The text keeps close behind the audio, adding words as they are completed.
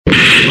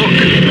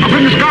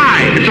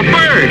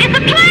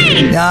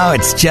No,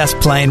 it's Just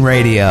Plain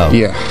Radio.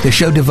 Yeah. The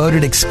show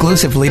devoted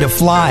exclusively to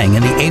flying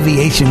and the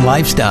aviation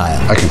lifestyle.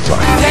 I can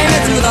fly. Take me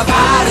to the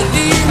pilot,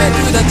 lead me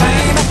to the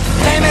train.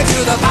 Take me to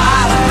the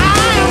pilot,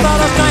 I'm not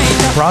a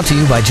stranger. Brought to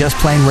you by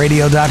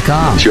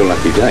JustPlaneRadio.com. It's your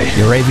lucky day.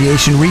 Your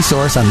aviation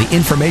resource on the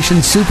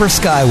information super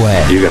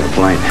skyway. You got a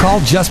plane. Call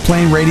Just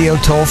Plain Radio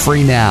toll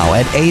free now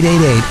at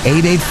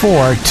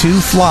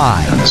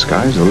 888-884-2FLY. And the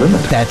sky's the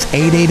limit. That's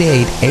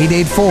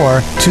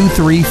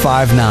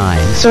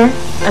 888-884-2359. Sir,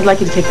 I'd like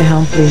you to take the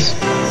helm, please.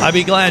 I'd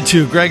be glad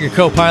to. Greg, your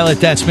co-pilot.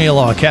 That's me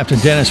along, Captain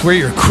Dennis. We're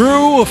your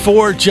crew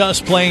for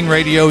Just Plain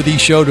Radio, the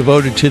show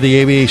devoted to the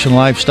aviation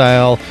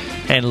lifestyle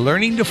and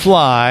learning to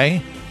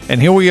fly. And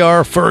here we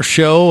are, first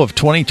show of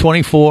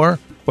 2024.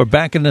 We're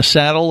back in the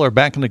saddle or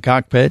back in the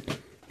cockpit,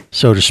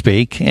 so to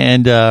speak,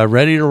 and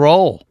ready to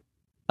roll.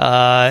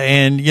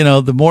 And, you know,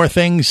 the more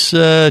things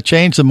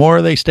change, the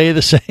more they stay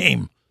the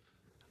same.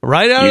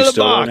 Right out of the box. You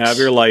still don't have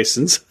your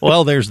license.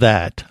 Well, there's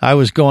that. I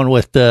was going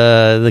with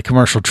the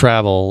commercial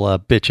travel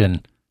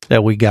bitching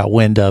that we got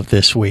wind of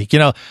this week. You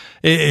know,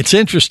 it's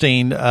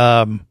interesting.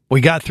 We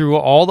got through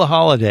all the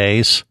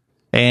holidays,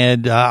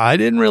 and I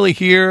didn't really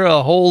hear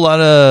a whole lot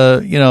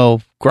of, you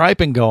know,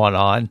 griping going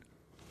on,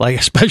 like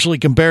especially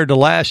compared to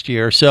last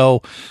year.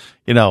 So,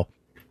 you know,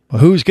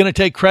 who's going to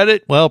take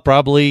credit? Well,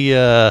 probably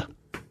Pete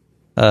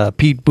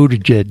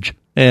Buttigieg.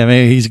 I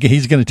mean, he's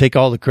going to take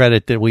all the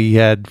credit that we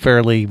had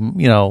fairly,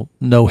 you know,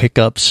 no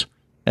hiccups,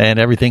 and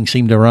everything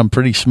seemed to run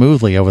pretty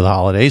smoothly over the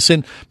holidays.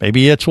 And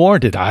maybe it's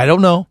warranted. I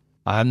don't know.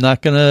 I'm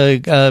not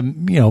going to,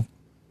 you know,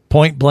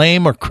 point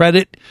blame or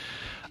credit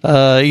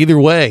either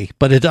way.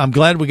 But I'm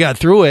glad we got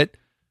through it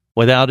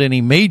without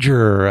any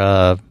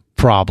major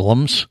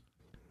problems.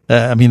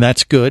 I mean,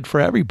 that's good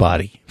for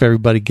everybody. If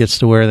everybody gets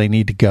to where they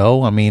need to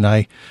go. I mean,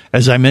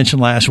 as I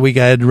mentioned last week,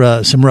 I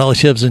had some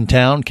relatives in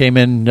town, came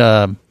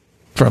in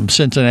from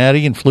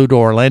Cincinnati and flew to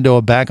Orlando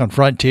and back on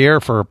Frontier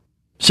for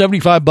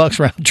 $75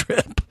 round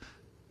trip.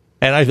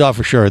 And I thought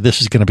for sure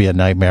this is going to be a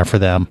nightmare for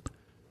them.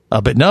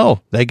 But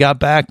no, they got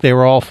back. They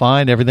were all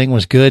fine. Everything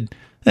was good.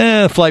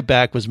 Flight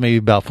back was maybe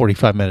about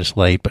 45 minutes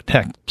late, but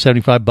heck,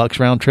 $75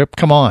 round trip.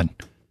 Come on.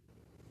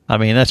 I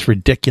mean, that's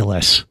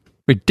ridiculous.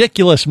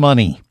 Ridiculous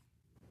money.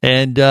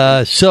 And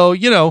so,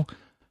 you know,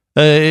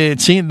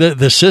 it seemed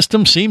the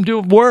system seemed to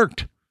have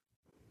worked.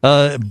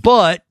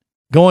 But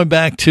going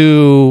back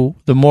to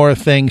the more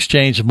things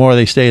change, the more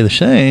they stay the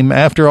same.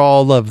 After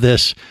all of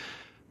this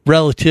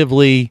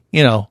relatively,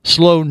 you know,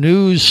 slow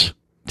news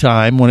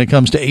time when it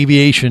comes to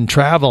aviation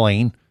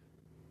traveling,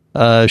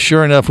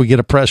 sure enough, we get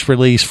a press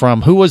release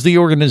from who was the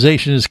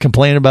organization that's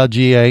complaining about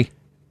GA?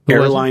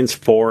 Airlines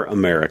for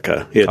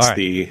America. It's right.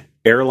 The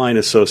Airline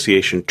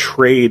Association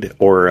Trade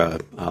or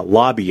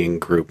lobbying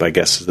group, I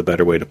guess is the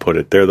better way to put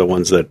it. They're the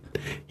ones that,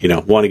 you know,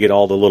 want to get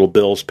all the little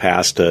bills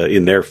passed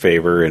in their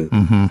favor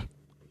and,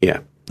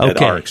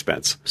 at our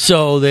expense.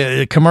 So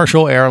the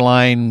commercial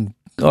airline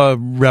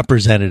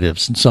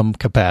representatives in some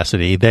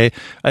capacity, they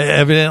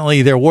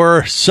evidently there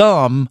were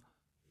some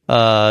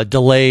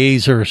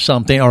delays or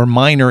something or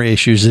minor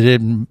issues that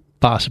didn't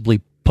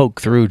possibly poke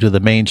through to the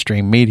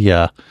mainstream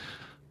media,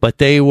 but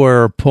they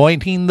were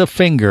pointing the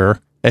finger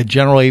at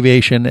general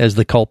aviation as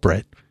the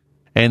culprit.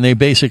 And they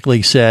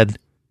basically said,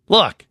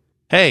 look,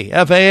 hey,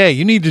 FAA,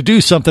 you need to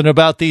do something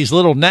about these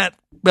little net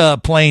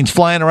planes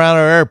flying around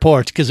our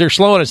airports because they're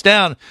slowing us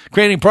down,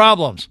 creating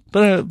problems.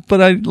 But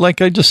I,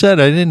 like I just said,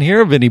 I didn't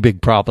hear of any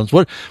big problems.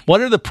 What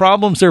are the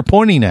problems they're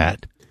pointing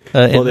at?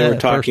 Well, they were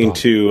talking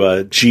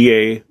to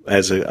GA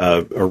as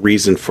a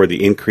reason for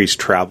the increased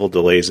travel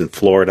delays in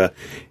Florida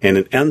and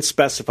an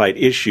unspecified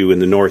issue in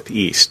the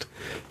Northeast.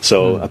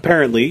 So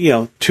apparently, you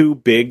know, two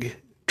big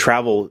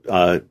travel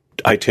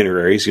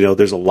itineraries. You know,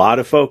 there's a lot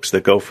of folks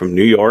that go from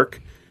New York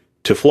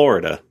to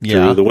Florida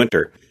through the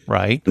winter.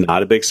 Right.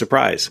 Not a big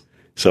surprise.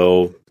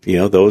 So, you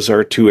know, those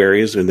are two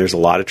areas, and there's a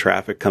lot of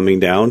traffic coming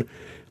down.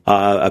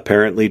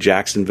 Apparently,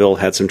 Jacksonville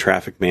had some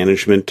traffic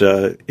management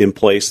in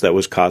place that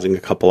was causing a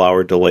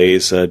couple-hour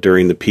delays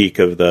during the peak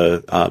of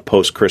the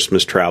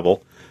post-Christmas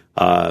travel.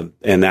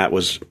 And that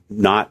was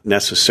not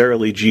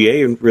necessarily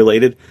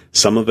GA-related.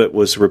 Some of it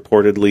was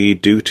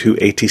reportedly due to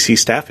ATC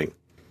staffing.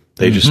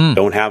 They just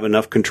don't have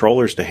enough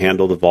controllers to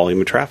handle the volume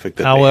of traffic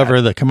that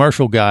However, the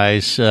commercial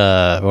guys,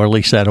 or at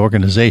least that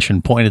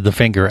organization, pointed the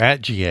finger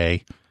at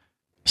GA,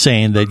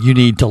 saying that you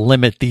need to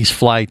limit these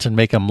flights and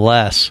make them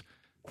less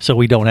so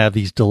we don't have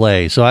these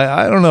delays. So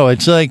I don't know.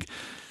 It's like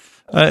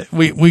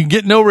we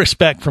get no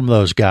respect from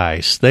those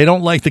guys. They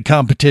don't like the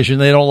competition.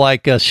 They don't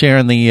like us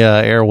sharing the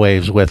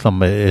airwaves with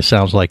them, it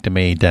sounds like to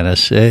me,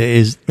 Dennis.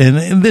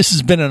 And this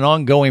has been an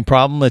ongoing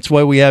problem. That's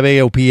why we have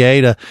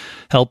AOPA to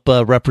help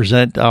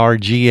represent our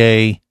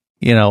GA,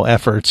 you know,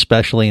 efforts,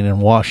 especially in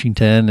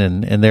Washington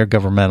and their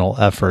governmental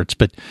efforts.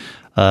 But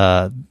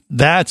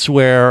that's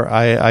where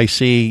I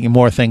see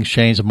more things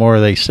change, the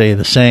more they stay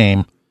the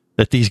same,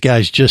 that these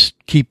guys just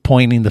keep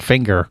pointing the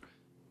finger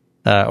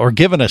or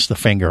giving us the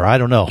finger. I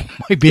don't know.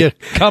 Might be a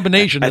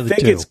combination of the two. I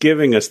think it's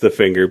giving us the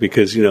finger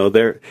because,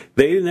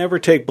 they never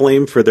take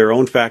blame for their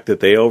own fact that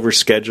they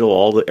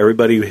overschedule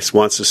everybody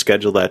wants to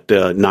schedule that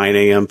 9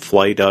 a.m.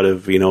 flight out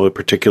of, a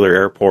particular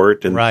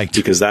airport. And right.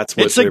 Because that's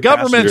what it's the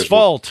government's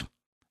fault.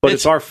 But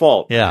it's our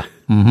fault. Yeah.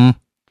 Mm-hmm.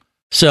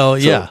 So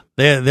yeah,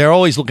 they're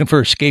always looking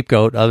for a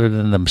scapegoat other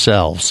than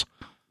themselves.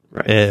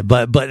 Right.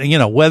 But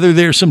whether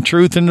there's some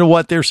truth into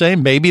what they're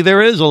saying, maybe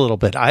there is a little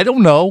bit. I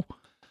don't know.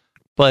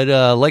 But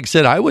like I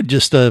said, I would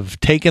just have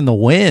taken the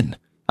win.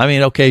 I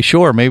mean, okay,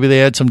 sure, maybe they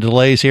had some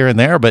delays here and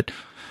there, but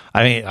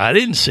I mean, I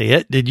didn't see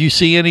it. Did you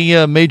see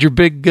any major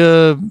big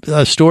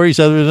stories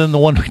other than the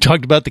one we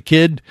talked about, the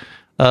kid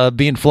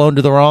being flown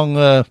to the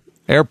wrong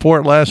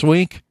airport last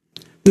week?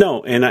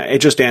 No, and I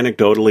just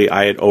anecdotally,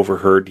 I had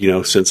overheard,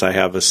 since I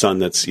have a son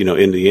that's,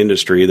 in the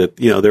industry, that,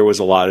 there was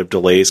a lot of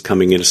delays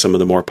coming into some of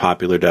the more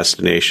popular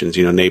destinations,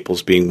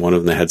 Naples being one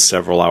of them that had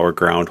several hour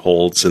ground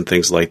holds and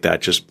things like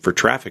that just for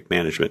traffic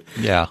management.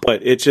 Yeah.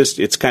 But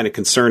it's kind of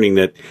concerning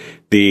that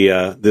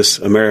this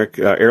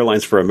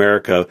Airlines for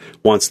America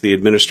wants the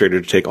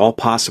administrator to take all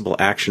possible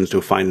actions to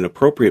find an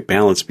appropriate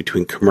balance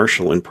between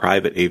commercial and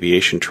private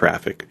aviation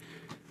traffic.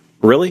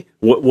 Really?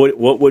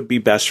 What would be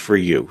best for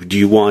you? Do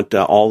you want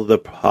all of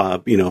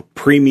the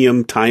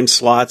premium time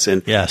slots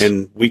and yes.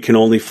 and we can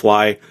only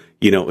fly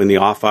in the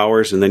off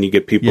hours, and then you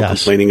get people yes.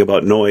 complaining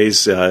about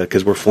noise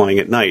because we're flying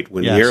at night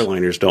when yes. the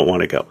airliners don't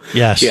want to go?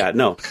 Yes. Yeah.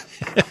 No.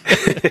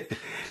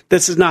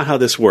 This is not how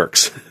this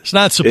works. It's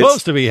not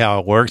supposed to be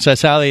how it works.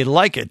 That's how they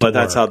like it to work. But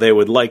that's how they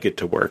would like it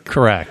to work.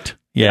 Correct.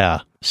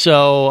 Yeah.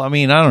 So I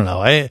mean, I don't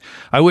know.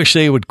 I wish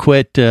they would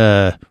quit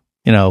pointing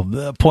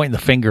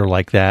the finger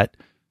like that.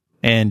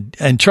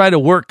 And try to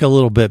work a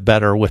little bit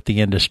better with the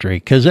industry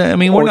because I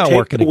mean we're not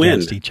working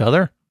against each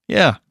other.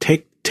 Yeah,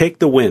 take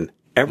the win.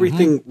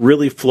 Everything mm-hmm.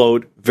 really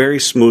flowed very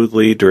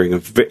smoothly during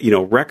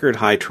a record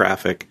high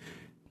traffic.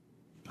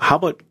 How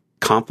about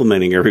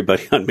complimenting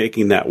everybody on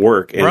making that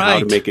work and how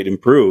to make it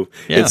improve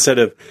instead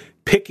of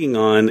picking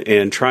on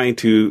and trying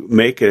to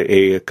make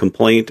a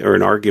complaint or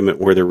an argument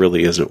where there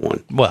really isn't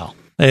one? Well,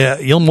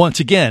 once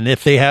again,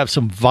 if they have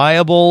some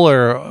viable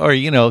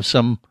or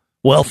some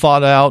well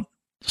thought out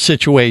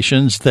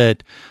situations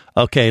that,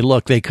 okay,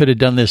 look, they could have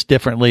done this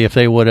differently if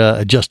they would have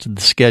adjusted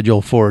the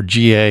schedule for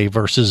GA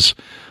versus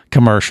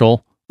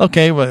commercial.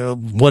 Okay, well,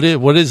 what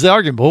is the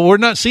argument? Well, we're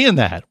not seeing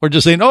that. We're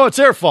just saying, it's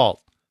their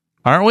fault,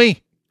 aren't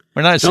we?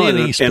 We're not seeing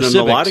any specifics. And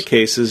in a lot of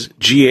cases,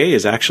 GA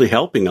is actually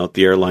helping out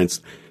the airlines.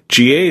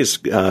 GA is,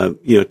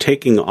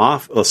 taking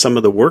off some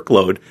of the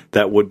workload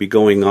that would be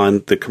going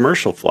on the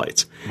commercial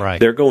flights.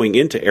 Right. They're going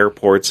into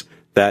airports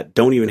that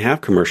don't even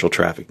have commercial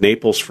traffic.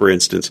 Naples, for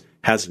instance,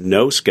 has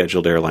no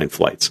scheduled airline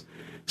flights.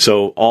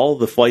 So all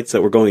the flights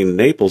that were going to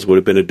Naples would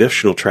have been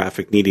additional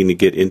traffic needing to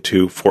get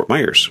into Fort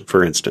Myers,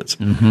 for instance,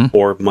 mm-hmm.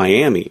 or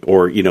Miami,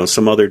 or,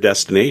 some other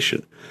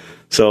destination.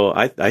 So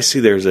I see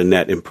there's a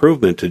net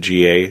improvement to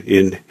GA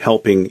in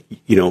helping,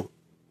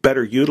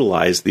 better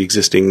utilize the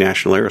existing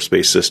national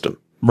aerospace system.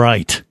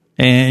 Right.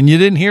 And you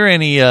didn't hear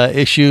any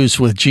issues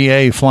with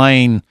GA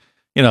flying,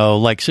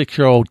 like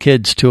 6-year-old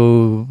kids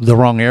to the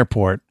wrong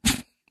airport.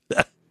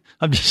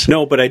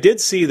 No, but I did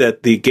see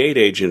that the gate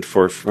agent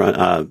for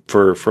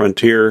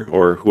Frontier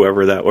or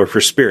whoever or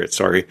for Spirit,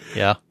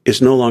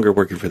 is no longer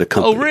working for the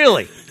company. Oh,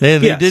 really? They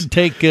did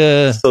take.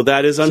 So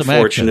that is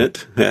unfortunate.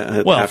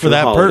 For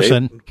that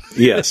person,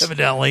 yes,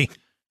 evidently.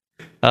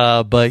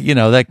 But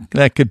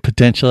that could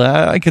potentially.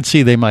 I could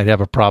see they might have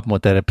a problem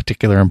with that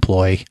particular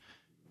employee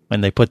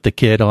when they put the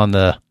kid on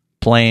the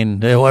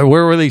plane. Where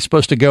were they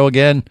supposed to go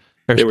again?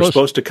 They were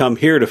supposed to come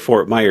here to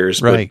Fort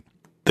Myers, right? But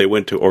they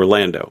went to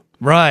Orlando.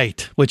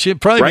 Right, which it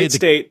probably made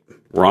state,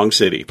 wrong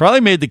city.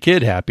 Probably made the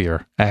kid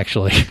happier,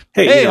 actually.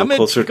 Hey, I'm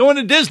closer. Going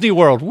to Disney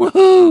World.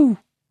 Woohoo!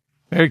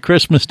 Merry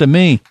Christmas to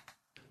me.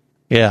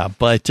 Yeah,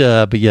 but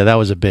yeah, that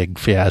was a big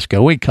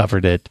fiasco. We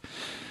covered it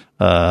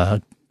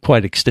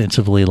quite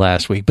extensively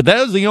last week, but that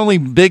was the only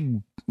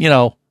big, screw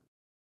up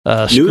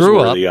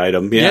newsworthy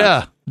item.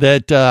 Yeah,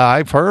 that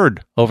I've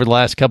heard over the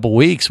last couple of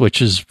weeks,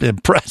 which is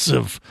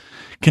impressive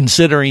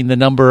considering the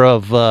number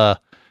of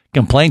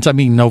complaints. I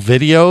mean, no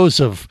videos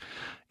of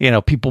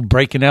people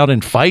breaking out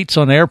in fights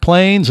on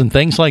airplanes and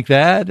things like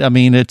that. I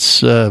mean,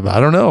 it's I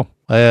don't know.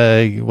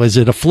 Was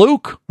it a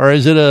fluke or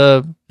is it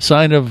a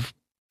sign of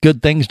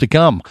good things to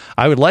come?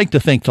 I would like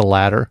to think the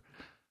latter,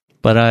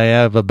 but I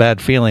have a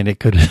bad feeling it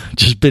could have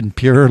just been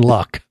pure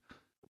luck.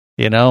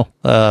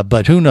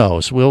 But who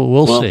knows?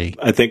 We'll see.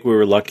 I think we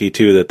were lucky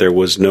too that there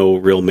was no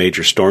real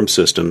major storm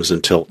systems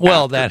until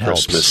after that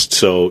Christmas. Helps.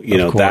 So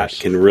that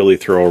can really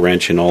throw a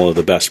wrench in all of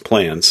the best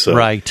plans. So,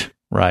 right.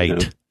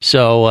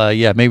 So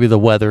maybe the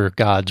weather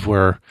gods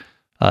were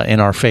in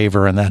our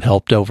favor, and that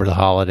helped over the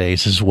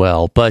holidays as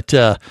well. But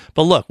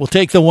look, we'll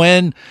take the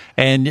win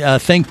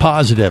and think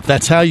positive.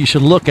 That's how you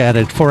should look at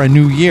it for a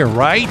new year,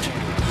 right?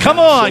 Come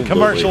on, Absolutely.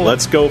 Commercial.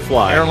 Let's go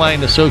fly.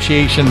 Airline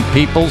Association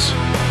peoples.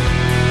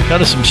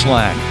 Cut us some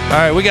slack. All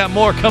right, we got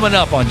more coming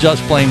up on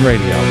Just Plain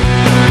Radio.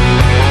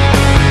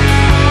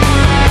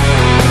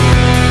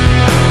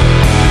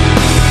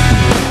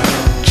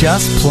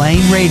 Just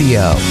Plain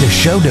Radio, the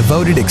show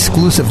devoted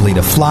exclusively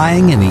to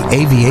flying and the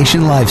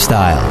aviation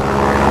lifestyle.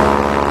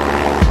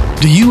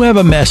 Do you have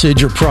a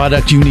message or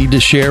product you need to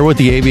share with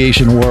the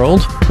aviation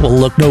world? Well,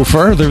 look no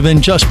further than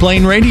Just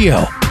Plain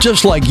Radio.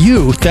 Just like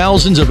you,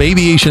 thousands of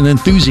aviation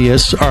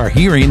enthusiasts are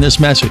hearing this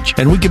message,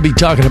 and we could be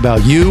talking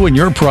about you and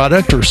your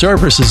product or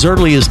service as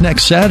early as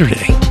next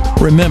Saturday.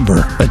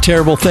 Remember, a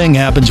terrible thing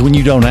happens when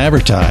you don't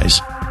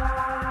advertise.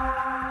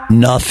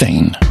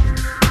 Nothing.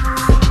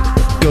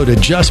 Go to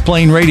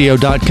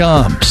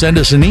justplainradio.com, send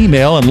us an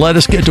email, and let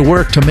us get to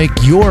work to make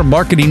your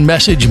marketing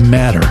message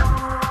matter.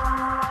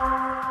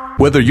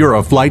 Whether you're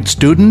a flight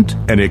student,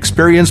 an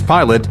experienced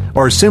pilot,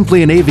 or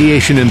simply an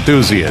aviation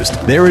enthusiast,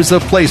 there is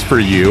a place for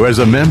you as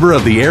a member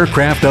of the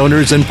Aircraft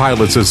Owners and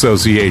Pilots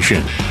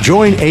Association.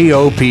 Join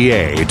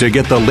AOPA to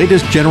get the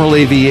latest general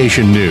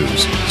aviation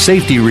news,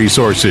 safety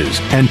resources,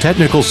 and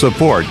technical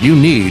support you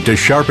need to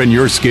sharpen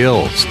your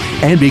skills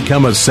and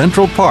become a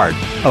central part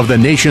of the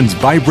nation's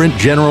vibrant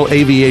general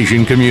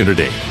aviation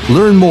community.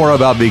 Learn more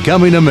about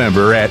becoming a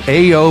member at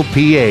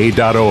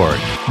AOPA.org.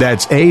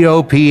 That's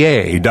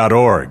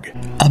AOPA.org.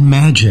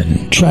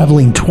 Imagine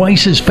traveling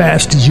twice as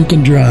fast as you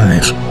can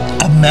drive.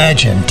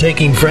 Imagine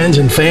taking friends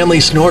and family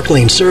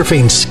snorkeling,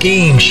 surfing,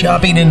 skiing,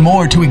 shopping, and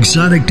more to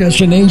exotic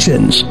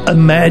destinations.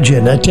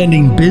 Imagine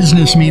attending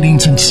business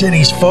meetings in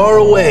cities far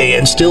away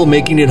and still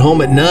making it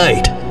home at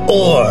night.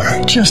 Or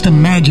just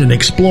imagine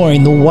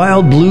exploring the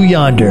wild blue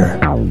yonder.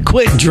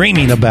 Quit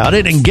dreaming about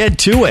it and get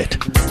to it.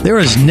 There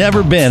has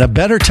never been a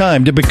better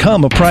time to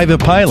become a private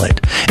pilot,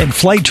 and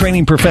Flight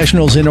Training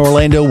Professionals in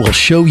Orlando will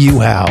show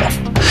you how.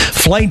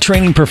 Flight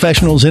Training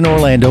Professionals in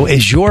Orlando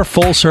is your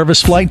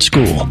full-service flight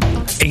school.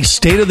 A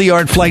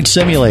state-of-the-art flight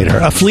simulator,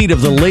 a fleet of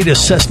the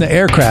latest Cessna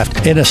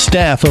aircraft, and a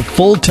staff of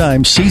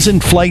full-time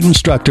seasoned flight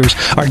instructors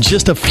are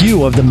just a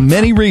few of the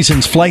many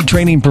reasons Flight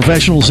Training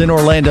Professionals in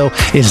Orlando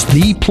is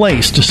the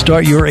place to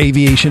start your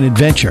aviation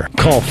adventure.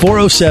 Call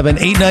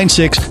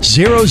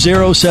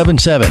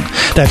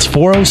 407-896-0077. That's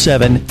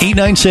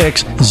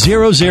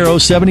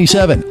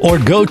 407-896-0077. Or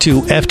go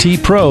to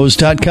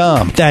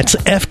ftpros.com. That's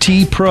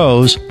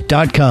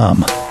ftpros.com.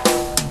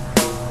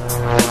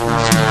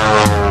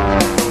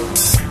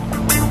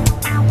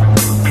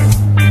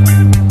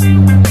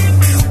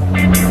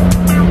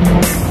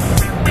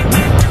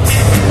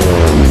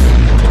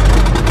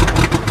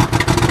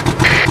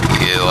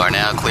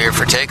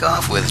 For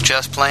takeoff with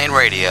Just Plain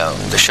Radio,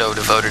 the show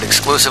devoted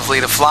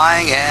exclusively to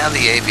flying and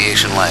the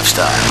aviation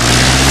lifestyle.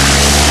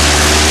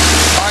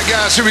 All right,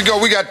 guys, here we go.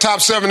 We got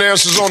top 7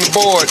 answers on the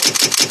board.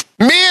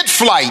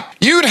 Mid-flight,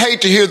 you'd hate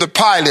to hear the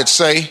pilot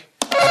say,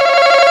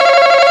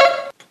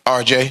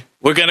 RJ,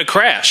 we're going to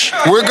crash.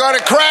 We're going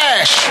to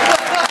crash.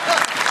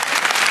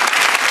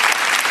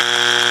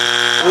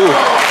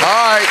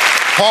 All right,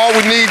 Paul,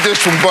 we need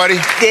this one, buddy.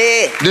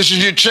 Yeah. This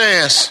is your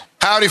chance.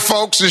 Howdy,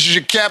 folks. This is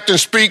your captain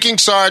speaking.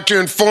 Sorry to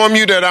inform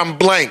you that I'm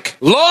blank.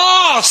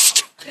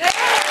 Lost! I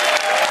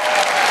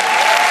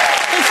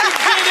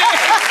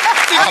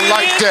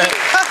like that.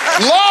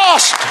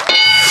 Lost!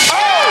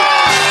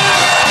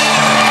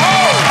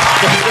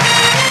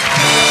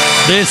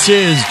 This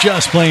is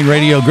Just Plain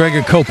Radio.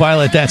 Gregor,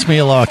 co-pilot. That's me,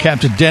 along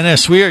Captain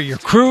Dennis. We are your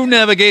crew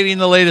navigating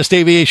the latest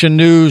aviation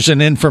news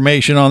and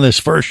information on this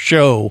first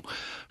show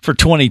for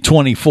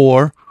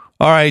 2024.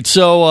 All right,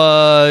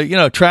 so,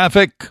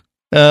 traffic...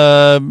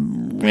 the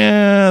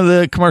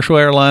commercial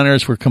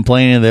airliners were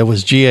complaining that it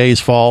was GA's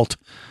fault.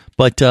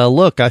 But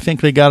look, I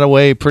think they got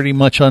away pretty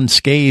much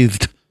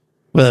unscathed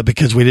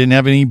because we didn't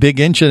have any big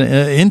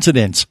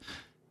incidents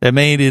that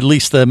made at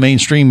least the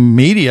mainstream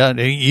media,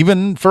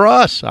 even for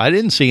us. I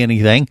didn't see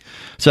anything.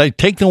 So I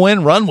take the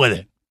win, run with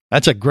it.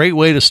 That's a great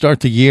way to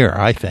start the year,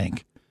 I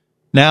think.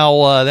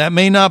 Now, that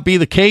may not be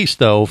the case,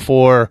 though,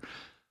 for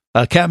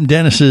Captain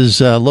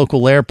Dennis's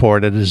local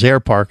airport at his air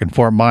park in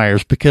Fort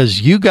Myers, because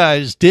you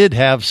guys did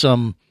have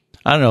some,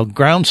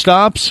 ground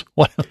stops.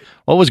 What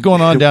was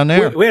going on down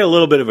there? We had a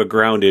little bit of a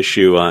ground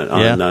issue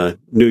on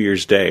New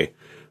Year's Day.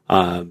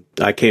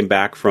 I came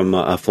back from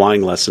a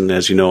flying lesson.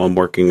 As you know, I'm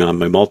working on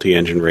my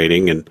multi-engine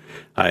rating, and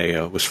I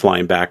was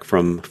flying back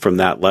from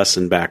that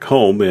lesson back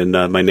home, and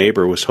my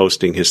neighbor was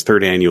hosting his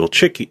 3rd annual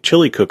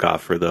chili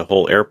cook-off for the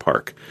whole air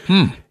park.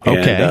 Okay.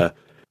 And,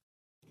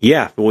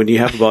 yeah, when you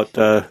have about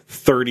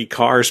 30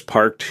 cars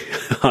parked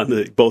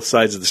on both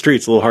sides of the street,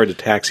 it's a little hard to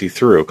taxi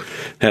through.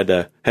 Had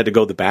to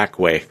go the back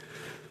way.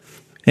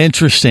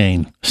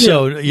 Interesting.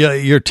 So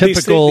your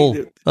typical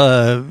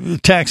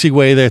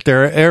taxiway at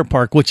their air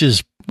park, which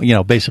is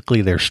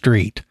basically their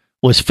street,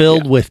 was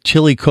filled with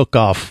chili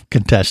cook-off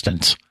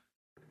contestants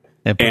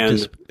and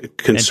consumers.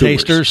 And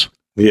tasters.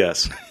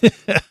 Yes.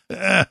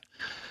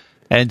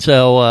 And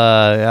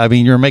so,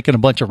 you're making a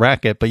bunch of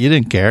racket, but you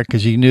didn't care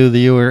because you knew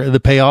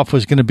the payoff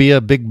was going to be a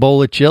big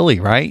bowl of chili,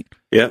 right?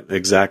 Yeah,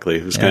 exactly.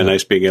 It was kind of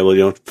nice being able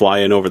to fly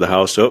in over the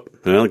house. Oh,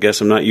 well, I guess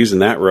I'm not using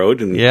that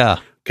road. And yeah.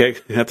 Okay,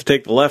 you have to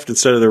take the left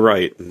instead of the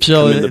right.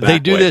 So they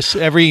do this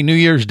every New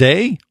Year's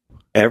Day?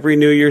 Every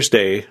New Year's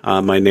Day,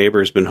 my neighbor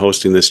has been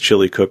hosting this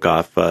chili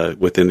cook-off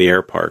within the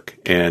air park,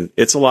 and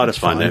it's a lot of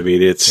fun. I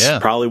mean, it's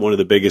probably one of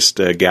the biggest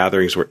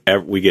gatherings where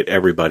we get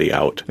everybody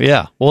out.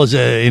 Yeah. Well, is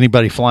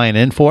anybody flying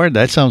in for it?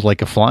 That sounds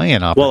like a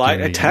fly-in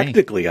opportunity. Well,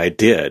 technically I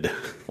did.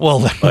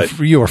 Well, but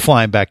you were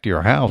flying back to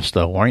your house,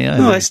 though, weren't you?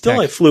 No,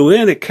 I flew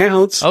in. It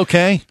counts.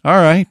 Okay. All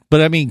right.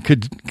 But, I mean,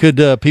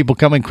 could people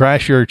come and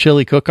crash your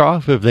chili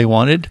cook-off if they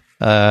wanted?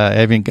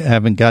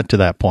 Haven't got to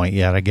that point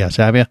yet, I guess.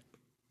 Have you?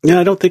 Yeah,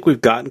 I don't think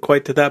we've gotten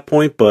quite to that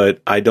point,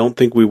 but I don't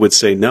think we would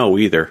say no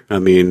either. I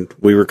mean,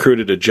 we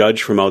recruited a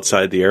judge from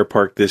outside the air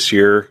park this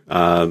year.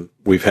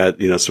 We've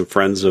had, some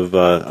friends of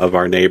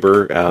our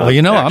neighbor.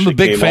 I'm a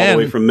big fan. All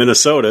the way from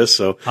Minnesota,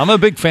 so I'm a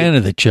big fan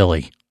of the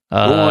chili.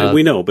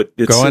 We know, but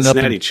it's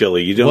Cincinnati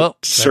chili. You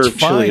don't serve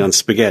chili on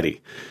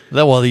spaghetti.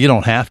 Well, you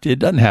don't have to. It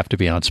doesn't have to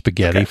be on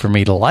spaghetti for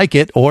me to like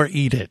it or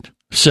eat it.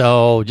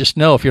 So just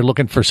know if you're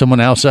looking for someone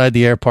outside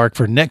the air park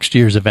for next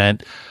year's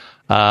event.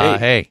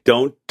 Hey,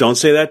 don't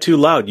say that too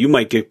loud. You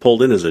might get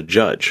pulled in as a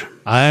judge.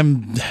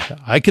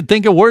 I could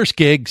think of worse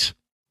gigs.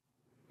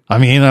 I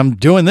mean, I'm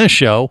doing this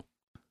show.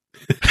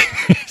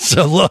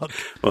 So look.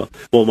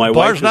 Well, my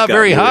bar's not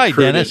very high,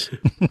 Dennis.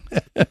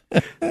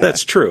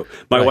 That's true.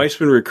 My wife's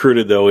been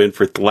recruited though in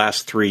for the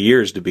last 3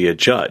 years to be a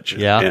judge.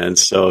 Yeah. And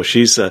so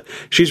she's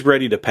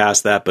ready to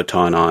pass that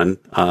baton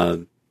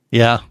on.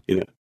 Yeah.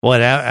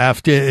 What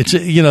after it's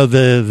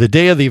the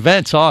day of the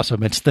event's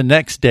awesome. It's the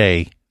next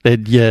day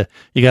that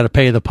you got to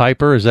pay the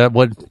piper. Is that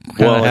what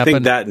happened? I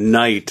think that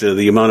night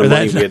the amount of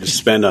money we had to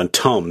spend on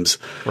Tums.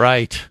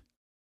 Right.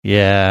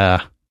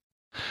 Yeah.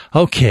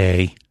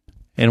 Okay.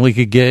 And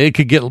it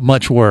could get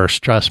much worse.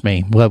 Trust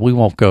me. Well, we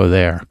won't go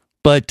there.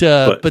 But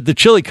the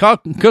chili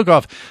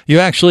cook-off, you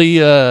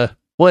actually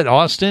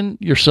Austin,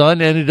 your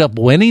son ended up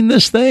winning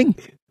this thing?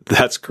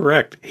 That's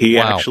correct. He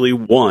actually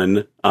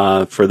won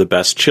for the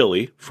best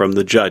chili from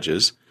the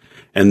judges.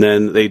 And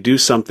then they do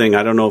something,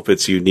 I don't know if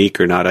it's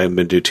unique or not. I haven't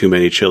been to too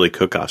many chili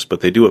cook-offs,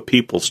 but they do a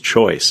people's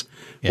choice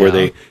where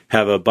they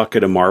have a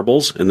bucket of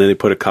marbles and then they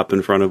put a cup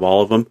in front of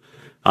all of them.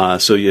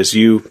 So as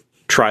you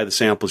try the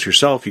samples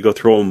yourself, you go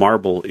throw a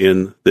marble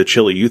in the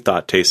chili you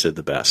thought tasted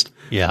the best.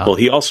 Yeah. Well,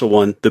 he also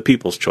won the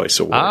People's Choice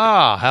Award.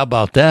 How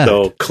about that?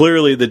 So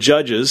clearly the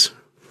judges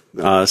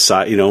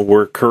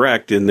were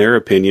correct in their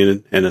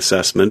opinion and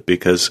assessment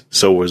because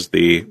so was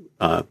the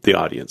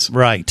audience.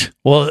 Right.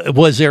 Well,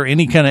 was there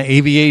any kind of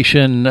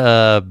aviation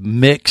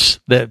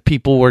mix that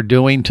people were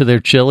doing to their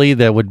chili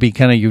that would be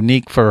kind of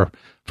unique for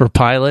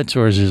pilots,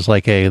 or is it just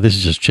like, hey, this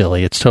is just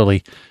chili, it's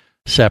totally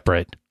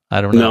separate? I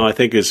don't know. No, I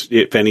think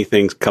if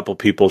anything, a couple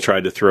people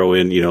tried to throw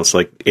in, it's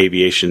like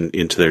aviation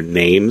into their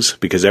names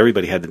because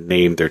everybody had to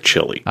name their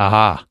chili.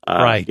 Aha,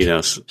 right.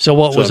 So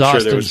what was I'm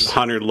Austin's? sure there was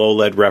 100 low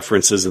lead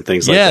references and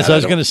things like that. Yeah, so I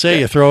was going to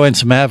say, you throw in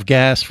some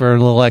avgas for a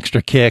little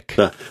extra kick.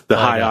 The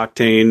high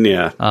octane,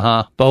 yeah.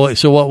 Uh-huh. But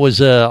so what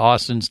was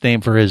Austin's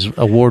name for his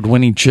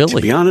award-winning chili?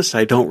 To be honest,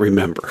 I don't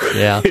remember.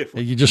 Yeah,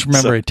 you just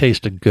remember it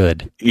tasted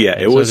good. Yeah,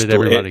 it was.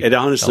 It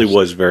honestly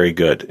was very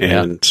good,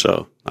 and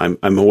so I'm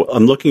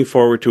looking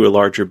forward to a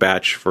larger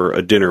batch for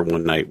a dinner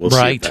one night. We'll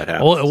see if that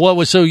happens. Well, what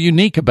was so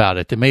unique about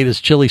it that made his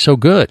chili so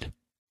good?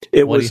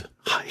 It was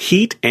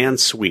heat and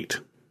sweet.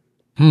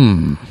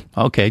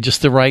 Okay,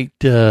 just the right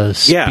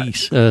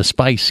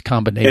spice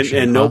combination.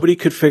 And nobody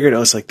could figure it out. I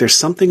was like, there's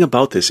something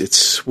about this. It's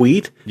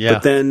sweet,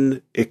 but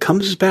then it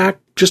comes back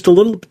just a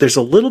little. There's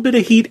a little bit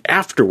of heat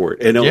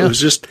afterward, and it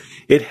was just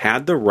it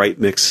had the right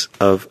mix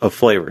of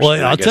flavors.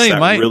 Well, I'll tell you,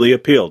 that really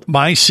appealed.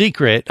 My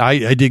secret,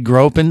 I did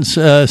grow up in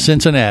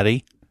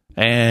Cincinnati,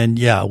 and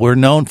we're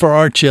known for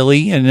our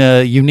chili and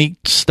a unique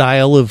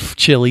style of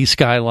chili.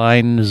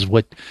 Skyline is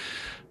what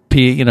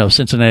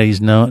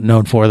Cincinnati's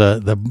known for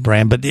the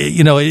brand, but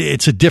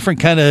it's a different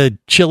kind of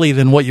chili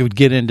than what you would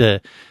get into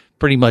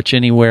pretty much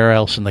anywhere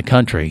else in the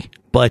country.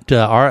 But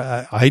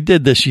I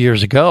did this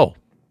years ago.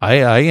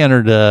 I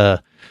entered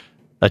a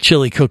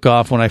chili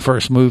cook-off when I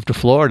first moved to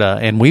Florida,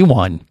 and we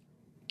won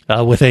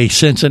with a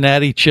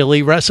Cincinnati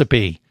chili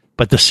recipe.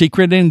 But the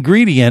secret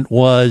ingredient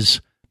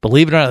was,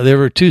 believe it or not, there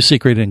were two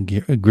secret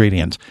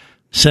ingredients: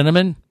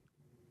 cinnamon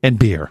and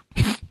beer.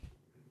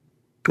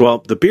 Well,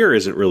 the beer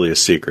isn't really a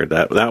secret.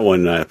 That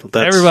one, that's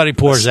everybody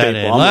pours that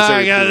in.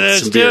 I got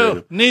this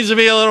too. Needs to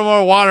be a little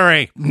more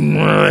watery.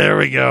 There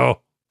we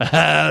go.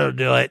 That'll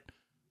do it.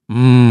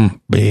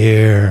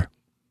 Beer.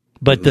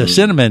 But the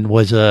cinnamon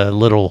was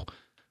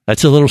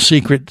that's a little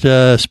secret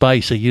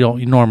spice that you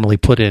don't normally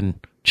put in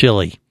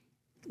chili.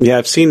 Yeah,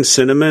 I've seen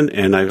cinnamon,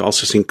 and I've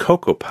also seen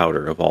cocoa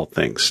powder of all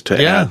things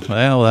to add.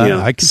 Well,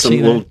 I can some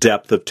see little that.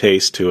 depth of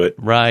taste to it.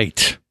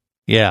 Right.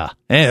 Yeah.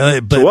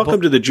 So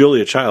welcome to the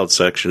Julia Child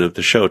section of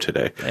the show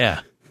today.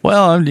 Yeah.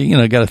 Well,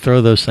 got to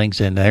throw those things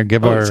in there.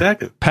 Give our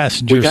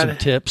passengers some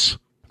tips.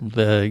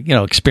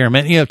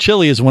 Experiment.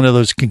 Chili is one of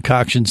those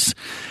concoctions.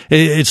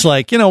 It's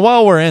like,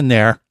 while we're in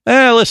there,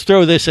 let's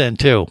throw this in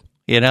too.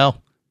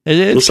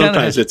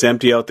 Sometimes it's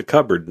empty out the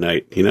cupboard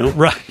night,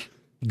 Right.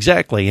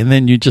 Exactly. And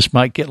then you just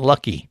might get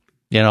lucky.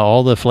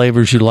 All the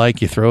flavors you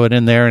like, you throw it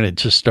in there and it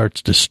just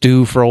starts to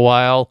stew for a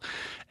while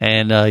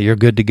and you're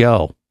good to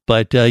go.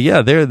 But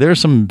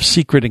there's some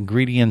secret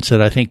ingredients that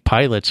I think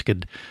pilots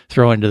could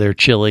throw into their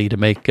chili to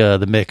make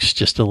the mix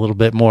just a little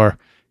bit more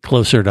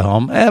closer to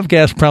home.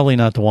 Avgas probably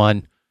not the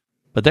one,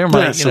 but there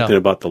might something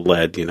about the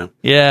lead,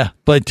 Yeah,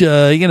 but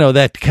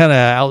that kind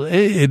of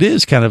it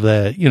is kind of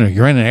the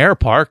you're in an air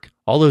park.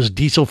 All those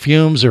diesel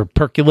fumes are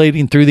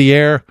percolating through the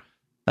air.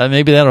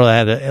 Maybe that'll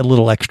add a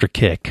little extra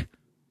kick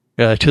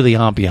to the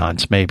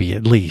ambiance. Maybe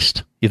at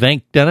least. You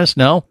think, Dennis?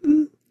 No.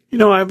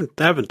 I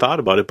haven't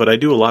thought about it, but I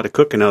do a lot of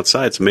cooking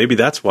outside, so maybe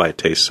that's why it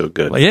tastes so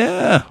good. Well,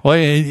 yeah. Well,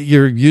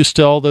 you're used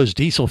to all those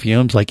diesel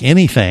fumes. Like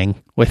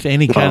anything with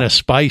any kind of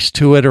spice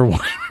to it or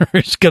whatever,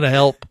 it's going to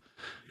help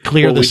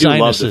clear the sinuses. We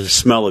do love the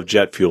smell of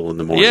jet fuel in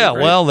the morning. Yeah, right?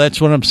 Well,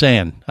 that's what I'm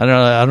saying. I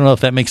don't know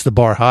if that makes the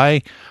bar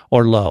high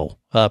or low.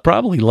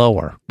 Probably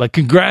lower. But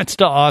congrats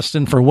to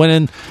Austin for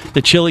winning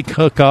the chili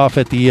cook-off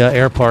at the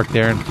air park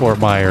there in Fort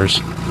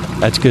Myers.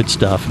 That's good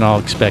stuff, and I'll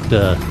expect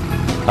a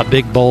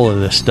big bowl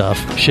of this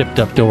stuff shipped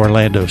up to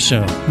Orlando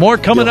soon. More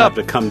coming up.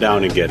 You'll have to come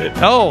down and get it.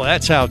 Oh,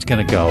 that's how it's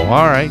going to go.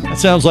 All right. That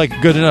sounds like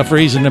a good enough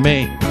reason to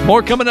me.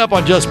 More coming up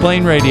on Just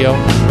Plain Radio.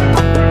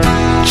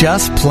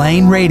 Just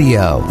Plain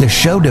Radio, the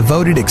show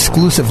devoted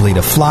exclusively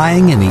to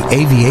flying and the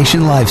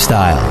aviation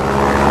lifestyle.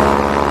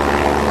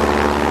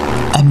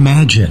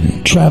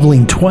 Imagine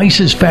traveling twice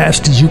as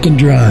fast as you can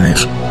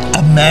drive.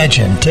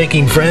 Imagine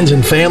taking friends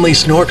and family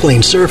snorkeling,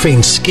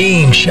 surfing,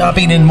 skiing,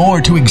 shopping, and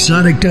more to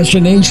exotic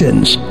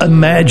destinations.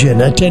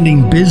 Imagine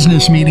attending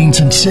business meetings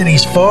in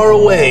cities far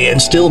away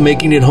and still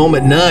making it home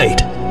at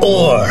night.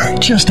 Or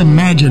just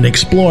imagine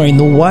exploring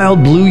the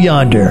wild blue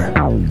yonder.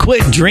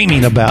 Quit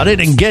dreaming about it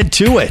and get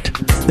to it.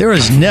 There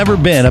has never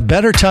been a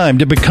better time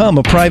to become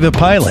a private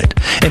pilot,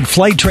 and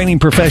Flight Training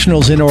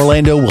Professionals in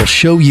Orlando will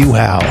show you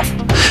how.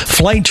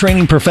 Flight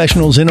Training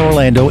Professionals in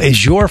Orlando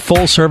is your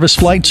full-service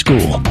flight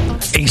school.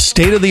 A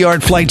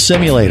state-of-the-art flight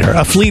simulator,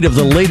 a fleet of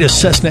the latest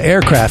Cessna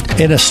aircraft,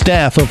 and a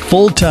staff of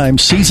full-time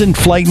seasoned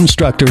flight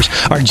instructors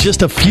are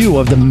just a few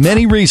of the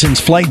many reasons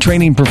Flight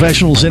Training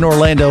Professionals in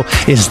Orlando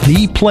is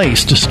the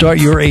place to start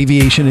your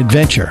aviation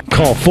adventure.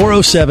 Call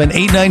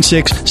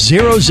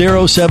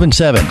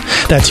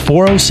 407-896-0077. That's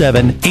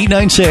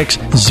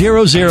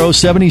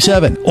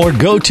 407-896-0077. Or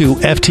go to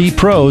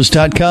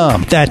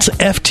ftpros.com. That's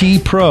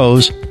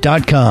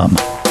ftpros.com.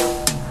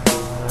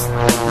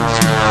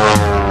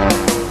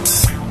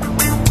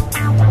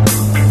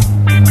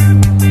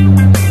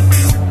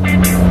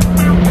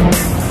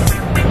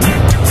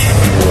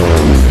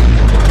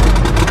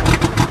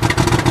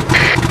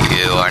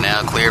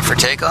 For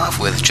takeoff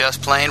with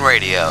Just Plain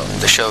Radio,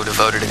 the show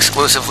devoted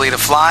exclusively to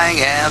flying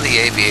and the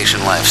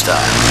aviation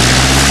lifestyle.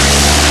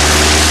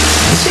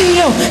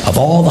 CEO of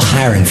all the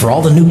hiring for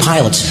all the new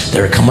pilots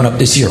that are coming up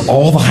this year,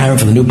 all the hiring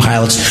for the new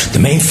pilots, the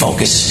main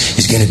focus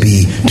is going to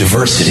be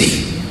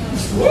diversity.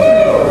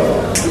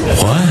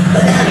 What?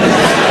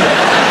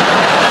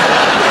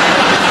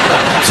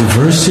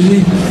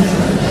 Diversity?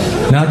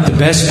 Not the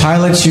best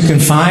pilots you can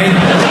find?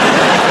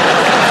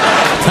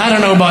 I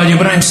don't know about you,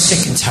 but I'm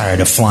sick and tired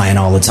of flying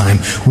all the time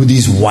with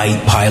these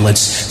white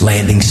pilots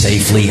landing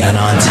safely and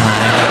on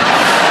time.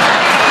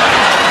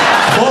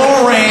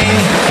 Boring!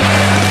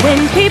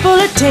 When people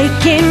are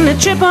taking a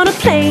trip on a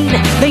plane,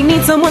 they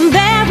need someone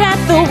there at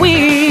the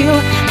wheel.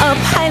 A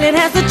pilot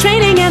has the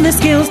training and the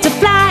skills to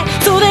fly,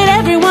 so that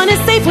everyone is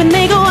safe when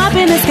they go up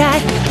in the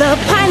sky. The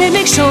pilot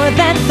makes sure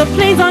that the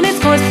plane's on its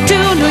course to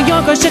New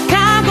York or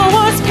Chicago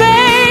or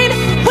Spain.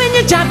 When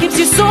your job keeps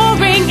you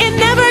soaring, it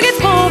never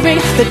gets boring.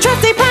 The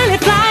trusty pilot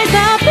flies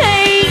the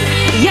plane.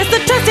 Yes, the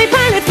trusty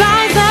pilot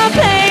flies the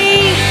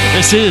plane.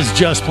 This is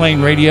Just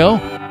Plain Radio.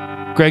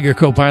 Greg, your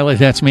co-pilot,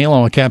 that's me,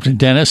 along with Captain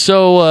Dennis.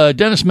 So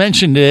Dennis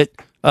mentioned it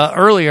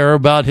earlier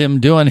about him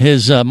doing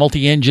his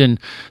multi-engine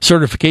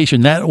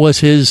certification. That was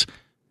his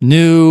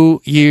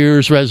New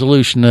Year's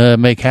resolution to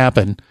make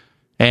happen.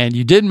 And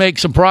you did make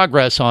some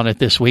progress on it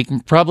this week.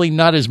 Probably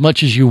not as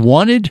much as you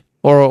wanted.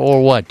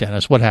 Or what,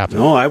 Dennis? What happened?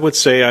 No, I would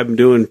say I'm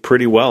doing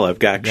pretty well.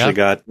 I've actually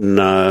gotten,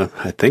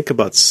 I think,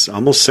 about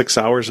almost 6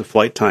 hours of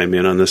flight time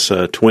in on this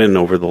twin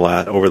over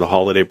the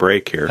holiday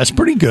break here. That's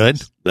pretty good.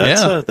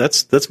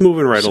 That's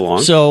moving right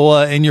along. So,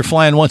 and you're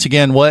flying once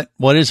again. What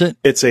is it?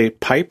 It's a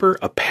Piper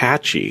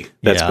Apache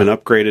that's been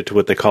upgraded to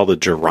what they call the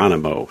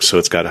Geronimo. So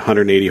it's got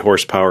 180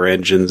 horsepower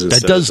engines.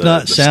 That does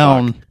not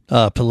sound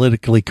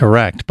politically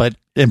correct, but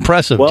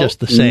impressive just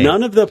the same.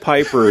 None of the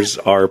Pipers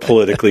are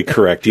politically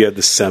correct. You have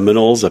the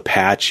Seminoles,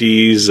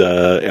 Apaches,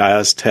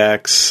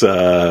 Aztecs,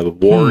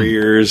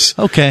 Warriors,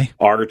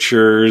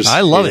 Archers.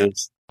 I love it.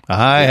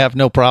 I have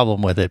no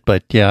problem with it,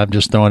 but I'm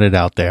just throwing it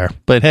out there.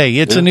 But hey,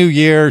 it's a new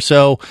year,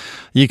 so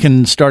you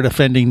can start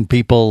offending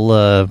people,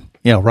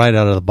 right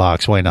out of the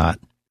box. Why not?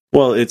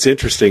 Well, it's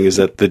interesting is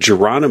that the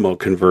Geronimo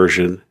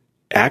conversion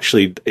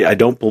actually, I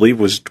don't believe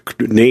was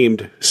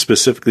named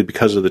specifically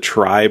because of the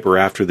tribe or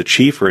after the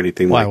chief or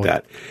anything like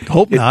that.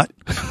 Hope not.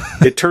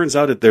 It turns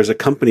out that there's a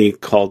company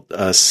called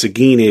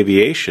Seguin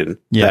Aviation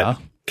that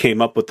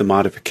came up with the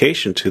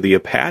modification to the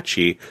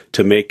Apache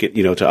to make it,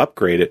 to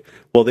upgrade it.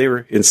 Well, they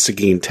were in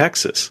Seguin,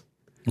 Texas.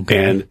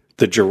 Okay. And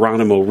the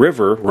Geronimo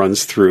River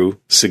runs through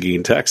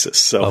Seguin, Texas.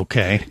 So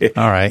okay,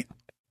 all right.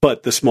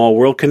 But the small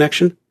world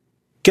connection,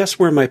 guess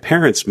where my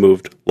parents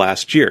moved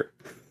last year?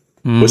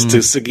 Was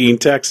to Seguin,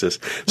 Texas.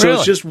 So Really?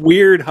 It's just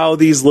weird how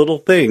these little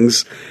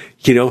things,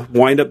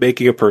 wind up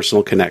making a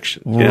personal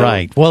connection.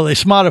 Right. Well,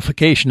 this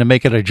modification to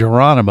make it a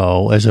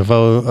Geronimo as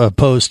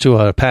opposed to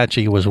an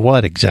Apache was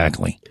what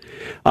exactly?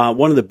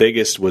 One of the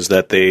biggest was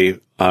that they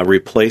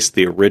replaced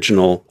the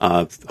original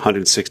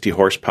 160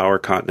 horsepower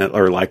Continental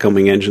or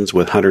Lycoming engines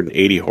with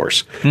 180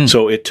 horse.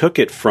 So it took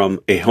it from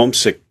a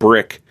homesick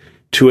brick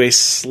to a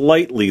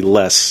slightly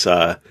less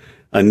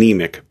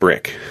anemic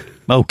brick.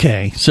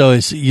 Okay, so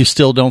you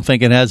still don't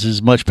think it has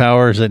as much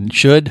power as it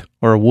should,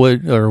 or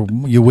would, or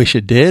you wish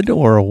it did,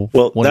 or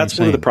well, that's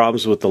one of the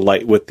problems with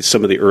with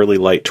some of the early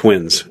light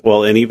twins.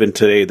 Well, and even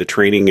today, the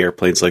training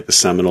airplanes like the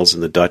Seminoles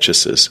and the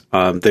Duchesses,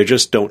 they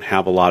just don't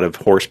have a lot of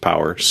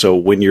horsepower. So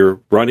when you're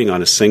running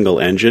on a single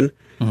engine,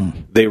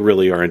 they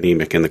really are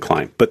anemic in the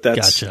climb. But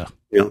that's Gotcha.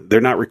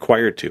 They're not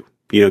required to.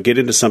 Get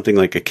into something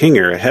like a King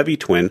Air, a heavy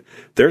twin,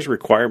 there's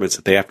requirements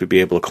that they have to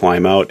be able to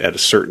climb out at a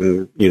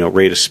certain,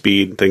 rate of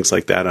speed and things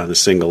like that on a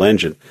single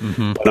engine.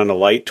 But on a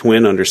light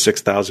twin under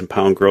 6,000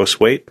 pound gross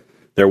weight,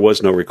 there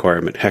was no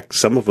requirement. Heck,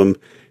 some of them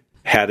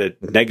had a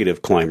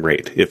negative climb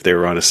rate if they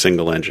were on a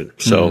single engine.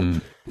 So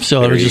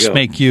it would just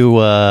make you,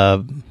 I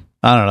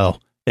don't know,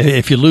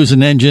 if you lose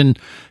an engine,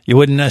 you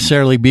wouldn't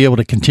necessarily be able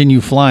to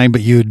continue flying,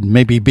 but you'd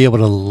maybe be able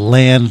to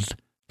land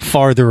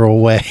farther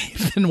away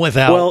than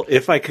without. Well,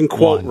 if I can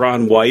quote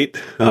Ron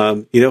White,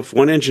 if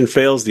one engine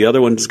fails, the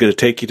other one's going to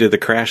take you to the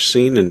crash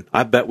scene, and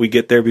I bet we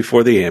get there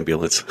before the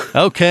ambulance.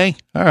 Okay.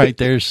 All right.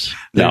 There's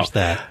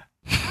that.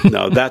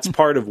 No, that's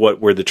part of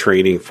where the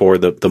training for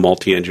the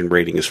multi-engine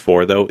rating is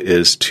for, though,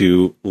 is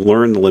to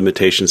learn the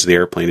limitations of the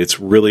airplane. It's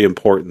really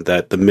important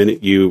that the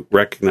minute you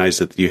recognize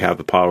that you have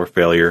a power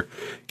failure,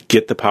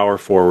 get the power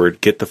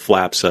forward, get the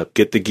flaps up,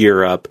 get the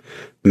gear up,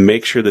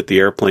 make sure that the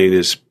airplane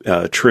is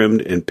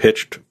trimmed and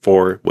pitched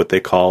for what they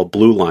call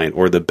blue line,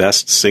 or the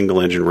best single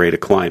engine rate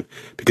of climb,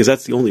 because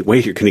that's the only way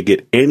you're going to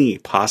get any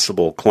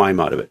possible climb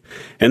out of it.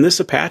 And this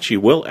Apache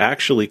will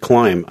actually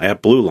climb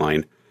at blue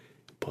line,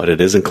 but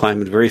it isn't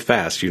climbing very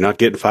fast. You're not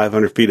getting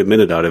 500 feet a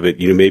minute out of it.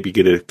 You maybe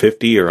get a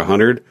 50 or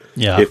 100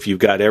 if you've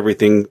got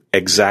everything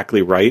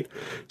exactly right.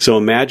 So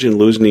imagine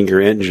losing your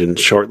engine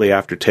shortly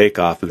after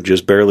takeoff and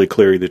just barely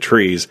clearing the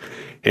trees,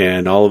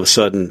 and all of a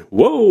sudden,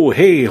 whoa,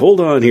 hey,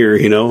 hold on here,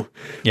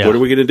 what are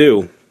we going to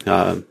do?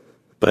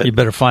 But you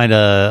better find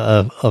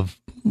a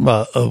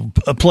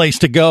place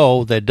to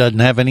go that doesn't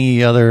have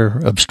any other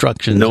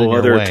obstructions. No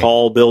other way.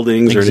 Tall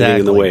buildings or anything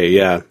in the way.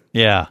 Yeah.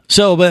 Yeah.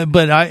 So,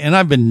 but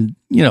I've been,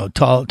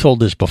 told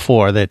this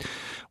before, that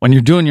when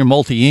you're doing your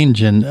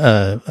multi-engine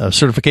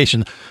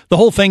certification, the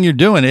whole thing you're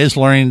doing is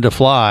learning to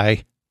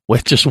fly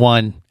with just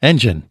one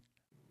engine.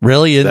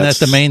 Really? Isn't that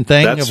the main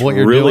thing of what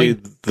you're doing?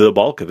 That's really the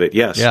bulk of it.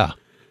 Yes. Yeah.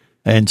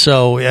 And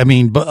so, I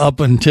mean,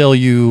 up until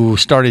you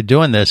started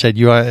doing this, had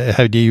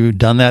you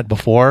done that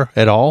before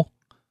at all?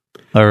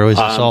 Or was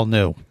this all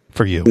new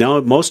for you? No,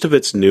 most of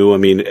it's new. I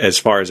mean, as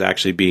far as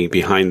actually being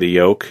behind the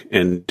yoke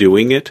and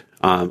doing it,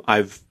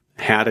 I've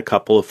had a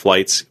couple of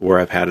flights where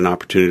I've had an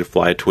opportunity to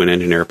fly a twin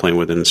engine airplane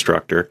with an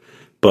instructor,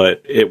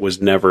 but it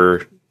was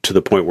never to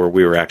the point where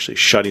we were actually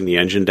shutting the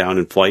engine down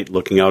in flight,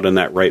 looking out on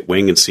that right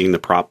wing and seeing the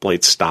prop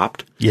blade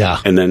stopped.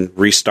 Yeah. And then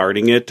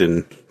restarting it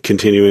and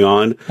continuing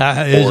on.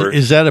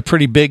 Is that a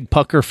pretty big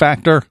pucker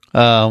factor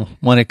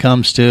when it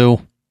comes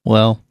to,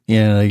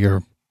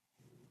 your...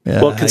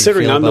 well,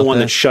 considering I'm the one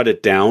that shut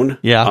it down,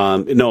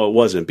 no, it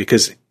wasn't,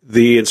 because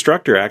the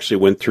instructor actually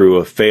went through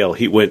a fail.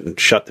 He went and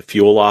shut the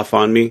fuel off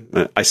on me.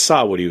 I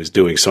saw what he was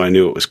doing, so I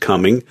knew it was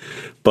coming.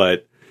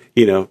 But,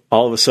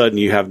 all of a sudden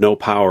you have no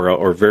power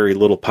or very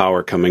little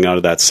power coming out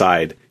of that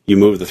side. You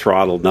move the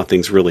throttle,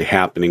 nothing's really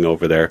happening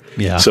over there.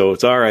 Yeah. So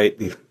it's all right.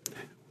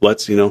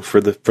 Let's,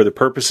 for the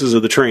purposes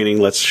of the training,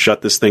 let's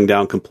shut this thing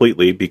down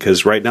completely,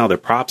 because right now the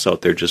props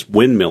out there just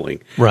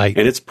windmilling. Right.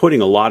 And it's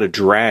putting a lot of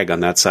drag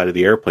on that side of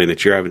the airplane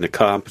that you're having to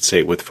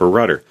compensate with for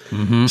rudder.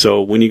 Mm-hmm.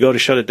 So when you go to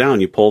shut it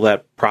down, you pull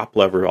that prop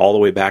lever all the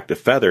way back to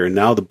feather, and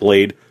now the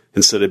blade,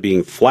 instead of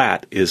being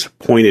flat, is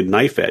pointed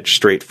knife edge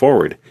straight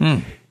forward.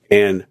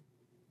 And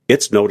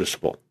it's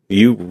noticeable.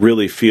 You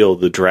really feel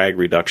the drag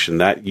reduction,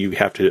 that you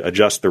have to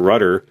adjust the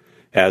rudder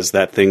as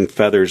that thing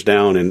feathers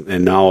down,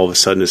 and now all of a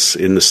sudden it's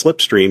in the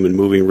slipstream and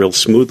moving real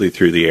smoothly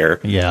through the air.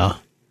 Yeah.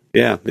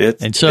 Yeah.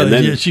 And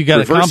you got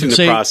to compensate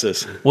the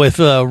process with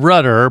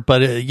rudder, but,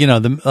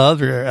 the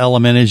other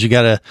element is you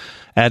got to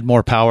add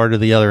more power to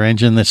the other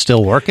engine that's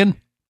still working.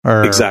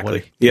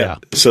 Exactly. Yeah.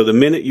 So the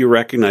minute you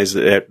recognize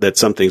that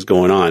something's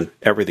going on,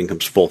 everything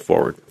comes full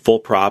forward, full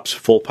props,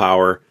 full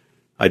power.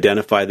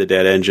 Identify the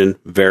dead engine,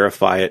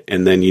 verify it,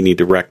 and then you need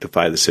to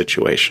rectify the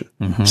situation.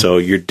 Mm-hmm. So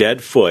your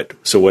dead foot,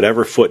 so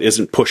whatever foot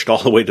isn't pushed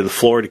all the way to the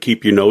floor to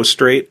keep your nose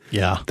straight,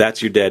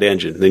 that's your dead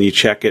engine. Then you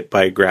check it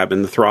by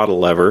grabbing the throttle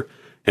lever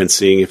and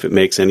seeing if it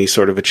makes any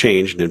sort of a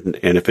change. And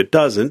if it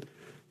doesn't,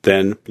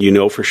 then you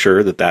know for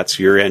sure that that's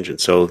your engine.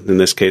 So in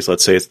this case,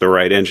 let's say it's the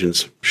right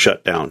engine's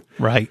shut down.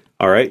 Right.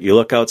 All right, you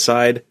look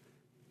outside,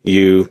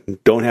 You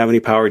don't have any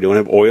power, you don't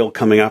have oil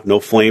coming off, no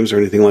flames or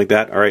anything like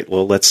that. All right,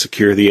 well, let's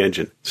secure the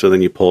engine. So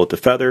then you pull it to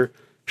feather,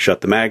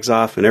 shut the mags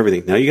off and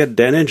everything. Now you got a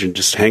dead engine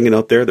just hanging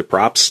out there. The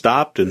props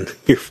stopped and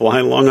you're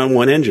flying along on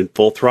one engine,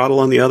 full throttle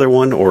on the other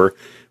one, or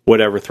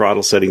whatever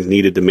throttle settings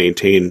needed to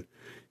maintain,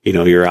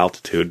 your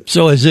altitude.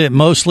 So is it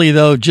mostly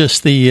though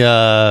just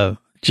the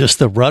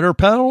rudder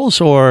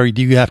pedals, or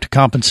do you have to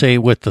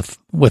compensate with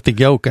the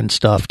yoke and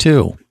stuff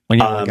too when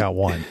you only got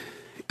one?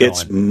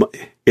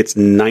 It's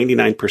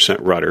 99%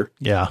 rudder.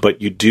 Yeah.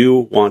 But you do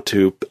want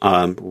to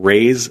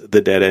raise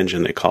the dead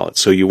engine, they call it.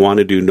 So you want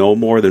to do no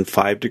more than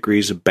 5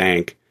 degrees of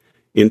bank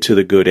into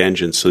the good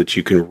engine so that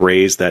you can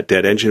raise that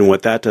dead engine. And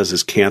what that does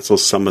is cancel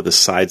some of the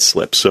side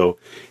slip. So,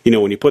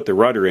 when you put the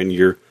rudder in,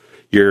 you're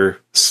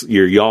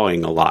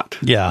yawing a lot.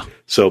 Yeah.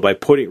 So by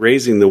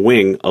raising the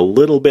wing a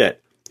little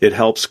bit, it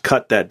helps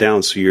cut that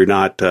down so you're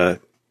not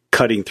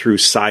cutting through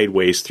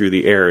sideways through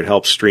the air. It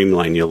helps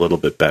streamline you a little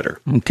bit better.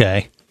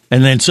 Okay.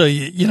 And then, so,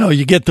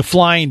 you get the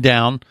flying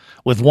down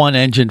with one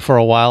engine for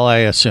a while, I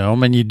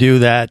assume, and you do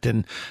that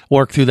and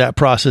work through that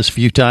process a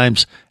few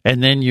times,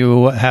 and then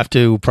you have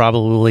to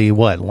probably,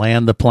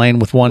 land the plane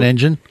with one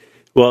engine?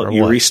 Well,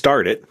 you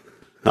restart it.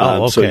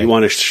 Okay. So you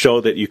want to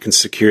show that you can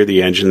secure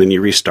the engine, then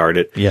you restart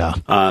it. Yeah.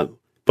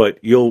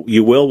 But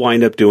you will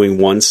wind up doing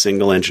one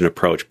single engine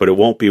approach, but it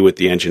won't be with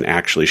the engine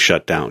actually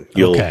shut down.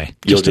 You'll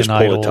just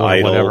pull it to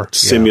idle,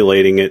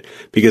 simulating it,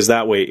 because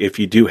that way, if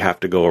you do have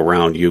to go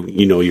around,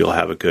 you'll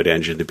have a good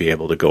engine to be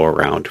able to go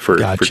around for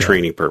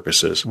training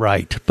purposes.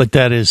 Right, but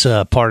that is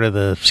part of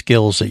the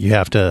skills that you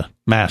have to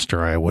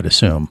master, I would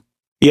assume.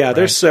 Yeah, right?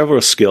 There's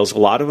several skills. A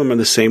lot of them are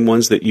the same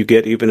ones that you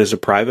get even as a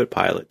private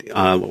pilot.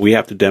 We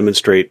have to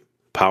demonstrate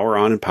power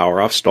on and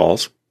power off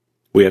stalls.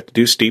 We have to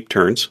do steep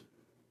turns.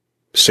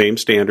 Same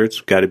standards.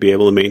 Got to be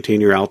able to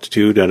maintain your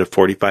altitude at a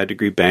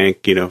 45-degree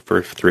bank, for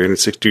a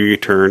 360-degree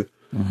turn,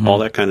 all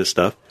that kind of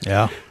stuff.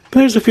 Yeah. But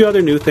there's a few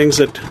other new things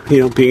that,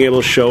 being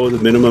able to show the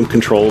minimum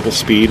controllable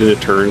speed in a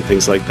turn,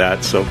 things like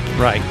that. So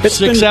right.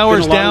 6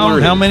 hours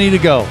down, how many to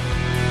go?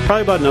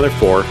 Probably about another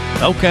 4.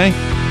 Okay.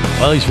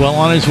 Well, he's well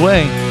on his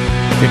way.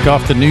 Kick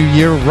off the new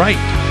year right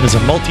as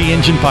a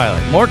multi-engine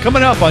pilot. More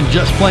coming up on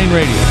Just Plain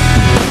Radio.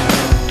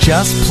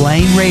 Just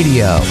Plain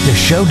Radio, the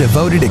show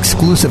devoted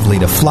exclusively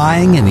to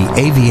flying and the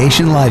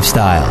aviation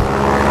lifestyle.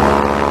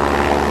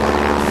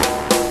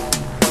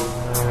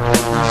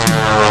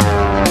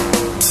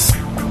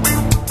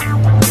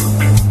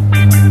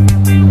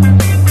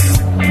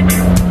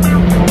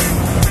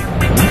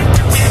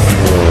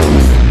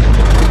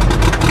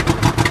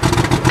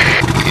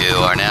 You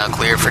are now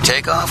cleared for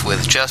takeoff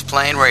with Just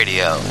Plain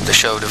Radio, the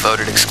show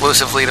devoted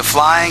exclusively to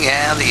flying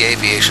and the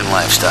aviation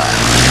lifestyle.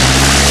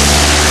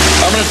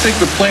 I'm going to take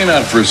the plane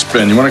out for a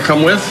spin. You want to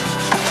come with?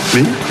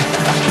 Me?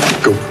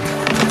 Go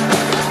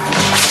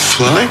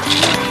fly?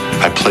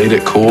 I played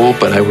it cool,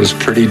 but I was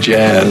pretty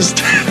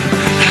jazzed.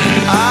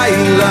 I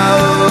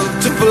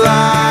love to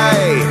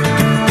fly.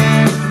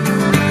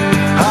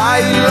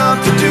 I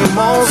love to do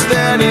most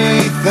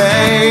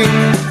anything.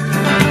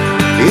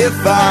 If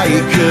I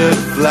could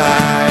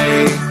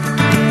fly,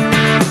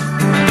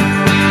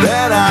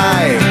 then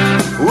I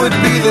would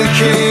be the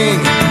king.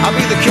 I'll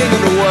be the king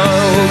of the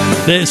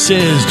world. This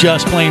is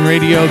Just Plain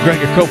Radio. Greg,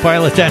 your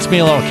co-pilot. That's me,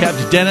 along with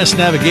Captain Dennis,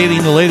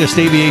 navigating the latest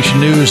aviation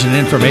news and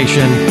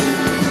information.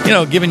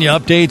 Giving you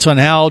updates on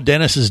how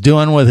Dennis is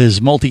doing with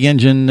his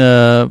multi-engine,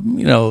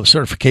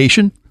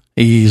 certification.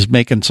 He's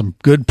making some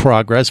good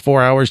progress.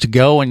 4 hours to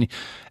go, and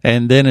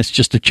then it's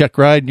just a check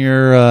ride, and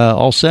you're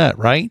all set,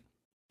 right?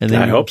 And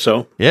then I hope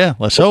so. Yeah,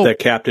 let's hope that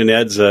Captain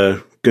Ed's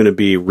going to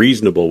be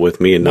reasonable with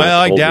me and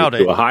not hold me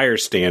to a higher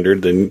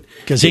standard than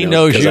because he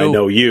knows you. I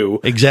know you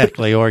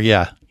exactly, or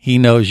he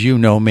knows you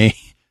know me,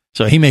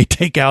 so he may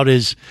take out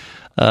his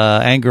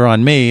anger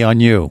on me on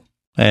you.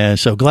 And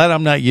so glad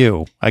I'm not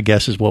you, I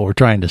guess is what we're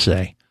trying to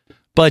say.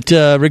 But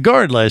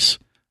regardless,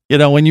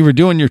 when you were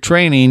doing your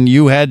training,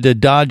 you had to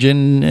dodge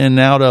in and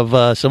out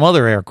of some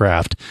other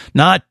aircraft,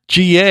 not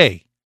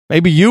GA.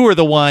 Maybe you were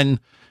the one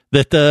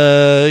that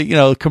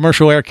the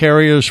commercial air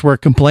carriers were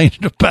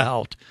complaining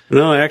about.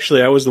 No,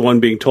 actually, I was the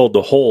one being told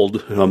to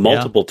hold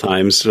multiple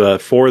times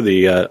for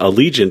the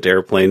Allegiant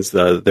airplanes.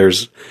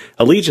 There's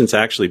Allegiant's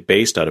actually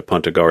based out of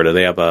Punta Gorda.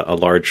 They have a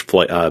large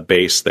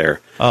base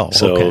there. Oh,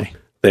 so okay.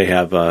 They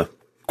have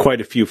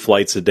quite a few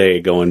flights a day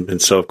going. And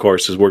so, of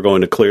course, as we're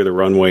going to clear the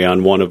runway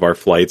on one of our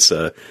flights,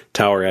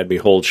 Tower had me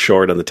hold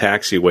short on the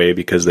taxiway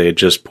because they had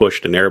just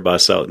pushed an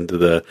Airbus out into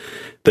the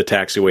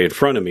taxiway in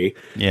front of me.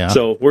 Yeah.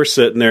 So we're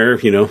sitting there,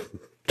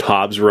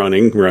 Hobbs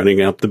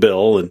running up the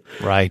bill, and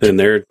right, and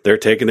they're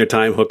taking their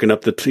time hooking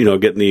up the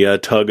getting the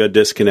tug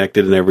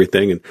disconnected and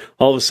everything, and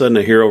all of a sudden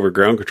I hear over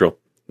ground control,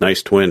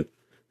 "Nice twin."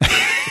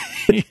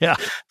 Yeah.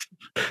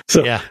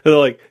 So they're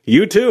like,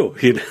 "You too,"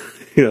 the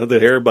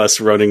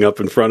Airbus running up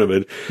in front of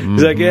it.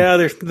 He's like, "Yeah,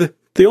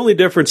 the only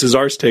difference is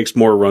ours takes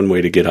more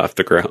runway to get off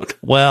the ground."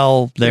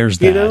 Well, there's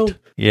that.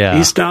 Yeah,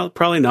 he's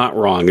probably not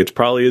wrong. It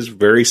probably is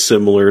very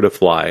similar to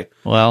fly.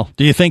 Well,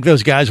 do you think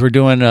those guys were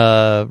doing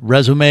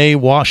resume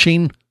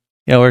washing?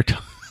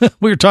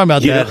 We were talking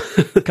about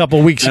that a couple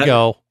of weeks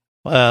ago.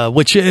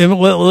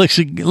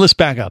 Let's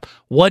back up.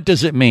 What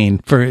does it mean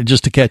for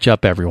just to catch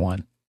up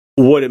everyone?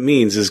 What it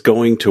means is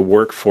going to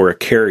work for a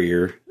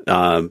carrier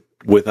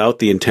without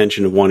the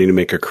intention of wanting to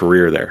make a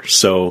career there.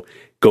 So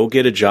go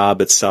get a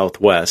job at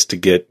Southwest to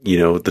get,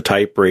 the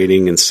type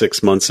rating and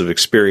 6 months of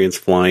experience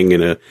flying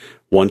in a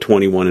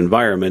 121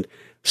 environment,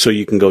 so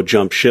you can go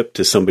jump ship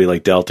to somebody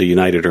like Delta,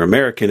 United, or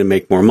American and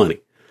make more money.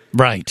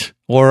 Right.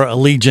 Or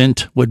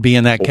Allegiant would be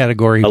in that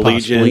category. Allegiant,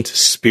 possibly.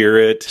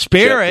 Spirit,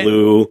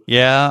 JetBlue.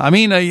 Yeah. I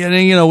mean,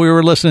 we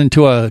were listening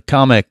to a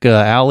comic,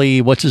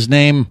 Ali, what's his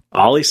name?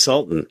 Ali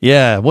Sultan.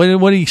 Yeah. What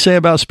did he say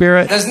about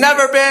Spirit? There's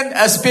never been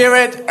a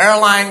Spirit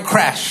airline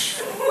crash.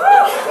 And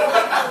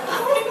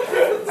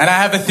I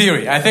have a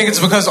theory. I think it's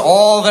because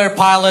all their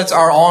pilots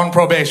are on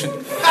probation.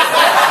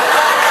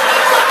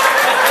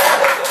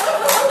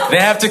 They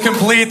have to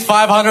complete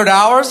 500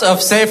 hours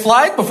of safe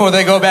flight before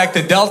they go back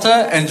to Delta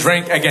and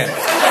drink again.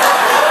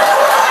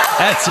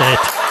 That's it.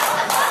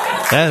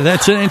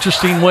 That's an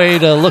interesting way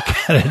to look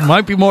at it.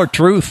 Might be more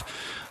truth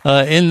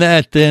in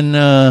that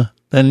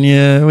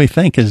than we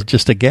think is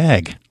just a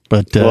gag.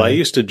 But I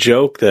used to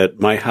joke that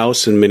my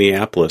house in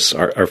Minneapolis,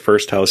 our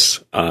first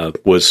house,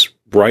 was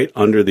right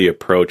under the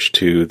approach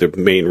to the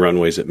main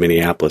runways at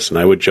Minneapolis, and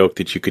I would joke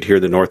that you could hear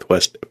the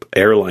Northwest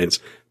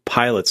Airlines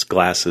pilot's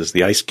glasses.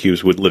 The ice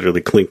cubes would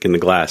literally clink in the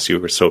glass. You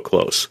were so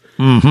close.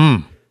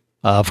 Mm-hmm.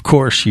 Of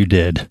course you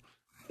did.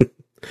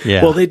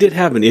 Yeah. Well, they did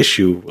have an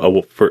issue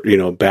for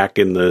back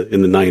in the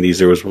 90s.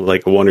 There was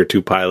like one or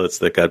two pilots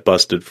that got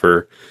busted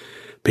for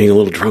being a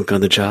little drunk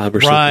on the job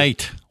or something.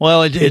 Right.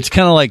 Well, it's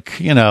kind of like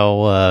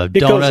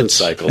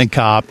donuts and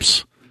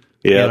cops.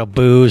 Yeah.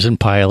 Booze and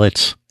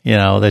pilots.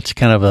 That's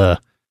kind of a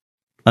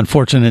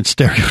unfortunate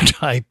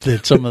stereotype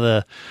that some of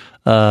the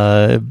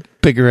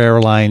bigger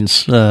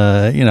airlines,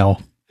 have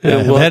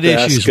had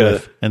issues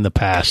with in the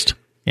past.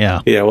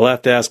 Yeah. Yeah, we'll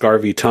have to ask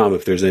RV Tom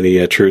if there's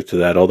any truth to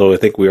that, although I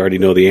think we already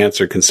know the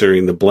answer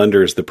considering the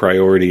blender is the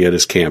priority at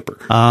his camper.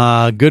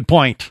 Good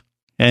point.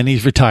 And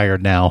he's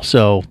retired now,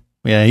 so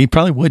yeah, he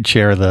probably would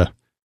share the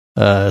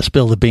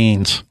spill the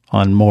beans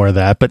on more of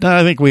that, but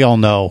I think we all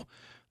know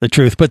the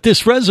truth. But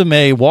this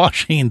resume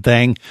washing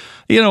thing,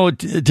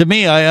 to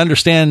me, I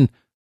understand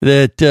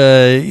that,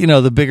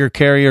 the bigger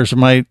carriers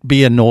might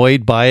be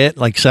annoyed by it,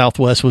 like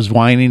Southwest was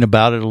whining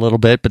about it a little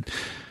bit, but,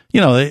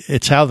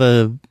 it's how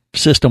the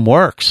system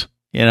works.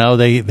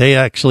 They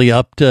actually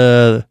upped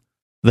their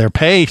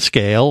pay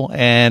scale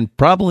and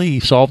probably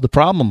solved the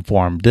problem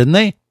for them, didn't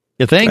they?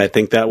 You think? I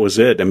think that was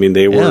it. I mean,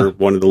 they were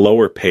one of the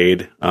lower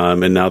paid,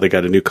 and now they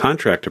got a new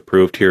contract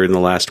approved here in the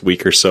last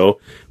week or so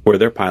where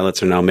their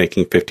pilots are now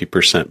making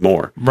 50%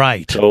 more.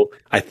 Right. So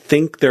I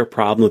think their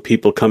problem of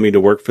people coming to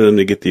work for them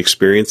to get the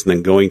experience and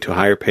then going to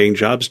higher paying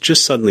jobs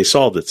just suddenly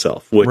solved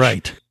itself. Which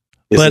right.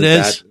 Isn't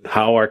that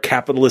how our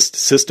capitalist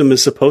system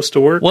is supposed to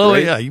work? Well,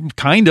 right? yeah,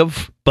 kind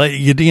of. But,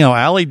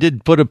 Ali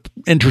did put an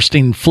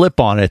interesting flip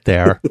on it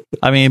there.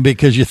 I mean,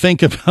 because you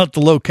think about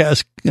the low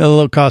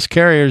cost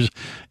carriers,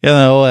 you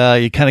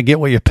kind of get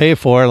what you pay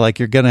for. Like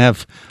you're going to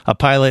have a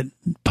pilot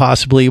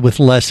possibly with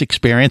less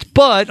experience.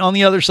 But on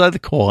the other side of the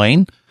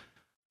coin,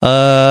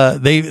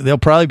 they'll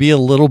probably be a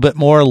little bit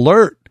more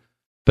alert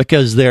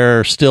because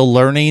they're still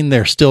learning.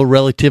 They're still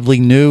relatively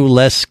new,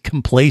 less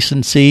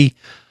complacency.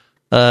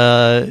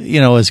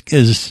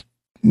 Is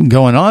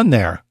going on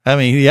there. I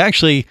mean, he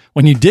actually,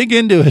 when you dig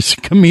into his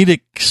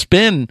comedic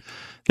spin,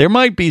 there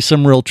might be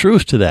some real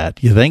truth to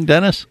that. You think,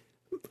 Dennis?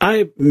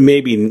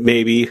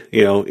 Maybe,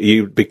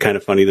 you'd be kind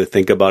of funny to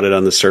think about it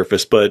on the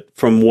surface, but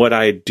from what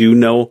I do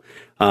know,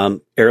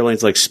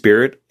 airlines like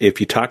Spirit, if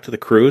you talk to the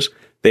crews,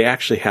 they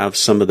actually have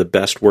some of the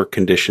best work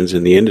conditions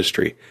in the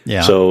industry.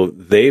 Yeah. So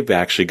they've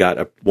actually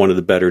got one of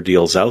the better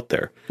deals out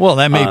there. Well,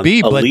 that may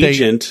be,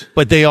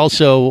 but they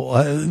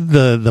also,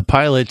 the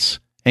pilots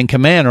in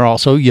command are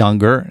also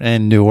younger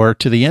and newer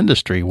to the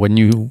industry, wouldn't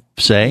you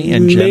say,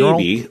 in general?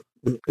 Maybe.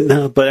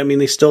 No, but I mean,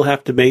 they still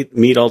have to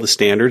meet all the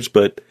standards.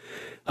 But,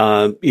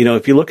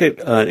 if you look at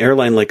an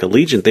airline like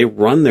Allegiant, they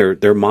run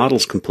their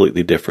models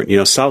completely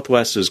different.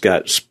 Southwest has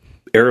got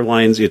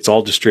airlines, it's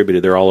all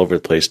distributed. They're all over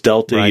the place.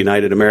 Delta, right.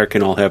 United,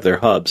 American all have their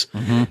hubs.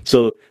 Mm-hmm.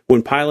 So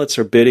when pilots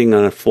are bidding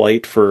on a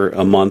flight for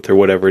a month or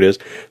whatever it is,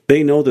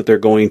 they know that they're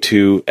going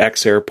to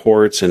X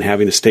airports and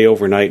having to stay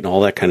overnight and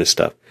all that kind of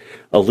stuff.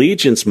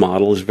 Allegiant's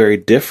model is very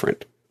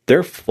different.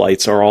 Their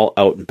flights are all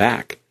out and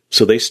back.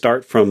 So they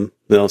start from,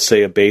 they'll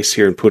say, a base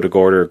here in Punta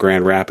Gorda or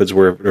Grand Rapids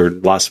or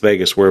Las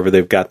Vegas, wherever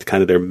they've got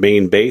kind of their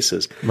main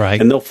bases. Right.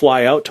 And they'll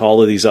fly out to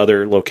all of these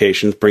other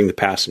locations, bring the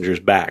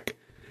passengers back.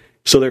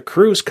 So their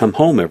crews come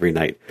home every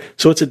night.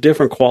 So it's a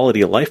different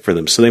quality of life for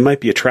them. So they might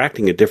be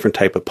attracting a different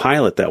type of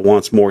pilot that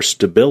wants more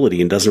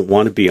stability and doesn't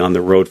want to be on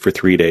the road for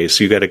 3 days.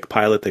 So you got a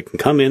pilot that can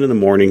come in the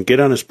morning, get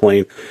on his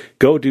plane,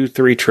 go do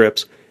 3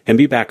 trips, and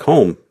be back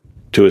home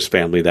to his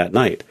family that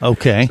night.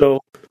 Okay. So,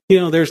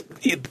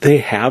 they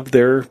have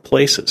their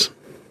places.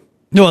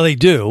 Well, they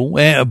do.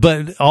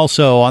 But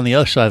also on the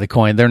other side of the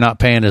coin, they're not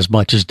paying as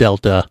much as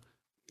Delta,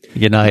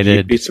 United.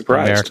 You'd be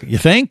surprised. America. You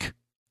think?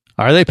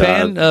 Are they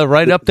paying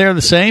right up there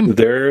the same?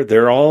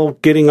 They're all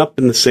getting up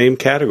in the same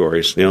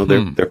categories.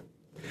 They're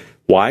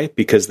why?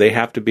 Because they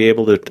have to be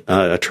able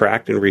to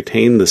attract and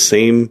retain the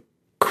same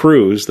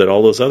crews that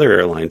all those other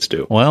airlines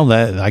do. Well,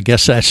 I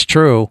guess that's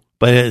true,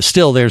 but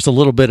still, there's a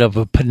little bit of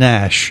a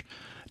panache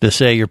to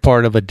say you're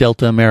part of a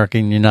Delta,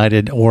 American,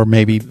 United, or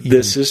maybe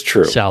this is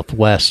true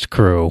Southwest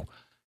crew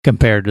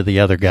compared to the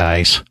other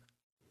guys.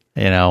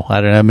 I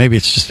don't know. Maybe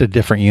it's just a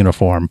different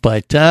uniform,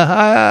 but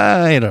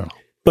I don't know.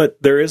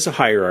 But there is a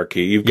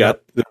hierarchy. You've got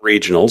the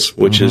regionals,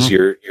 which is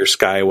your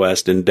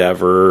SkyWest,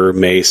 Endeavor,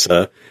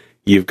 Mesa.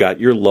 You've got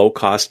your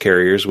low-cost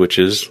carriers, which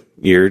is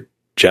your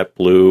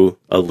JetBlue,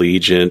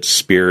 Allegiant,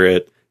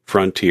 Spirit,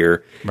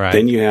 Frontier. Right.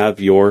 Then you have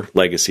your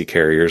legacy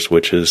carriers,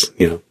 which is,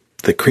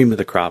 the cream of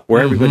the crop,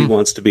 where everybody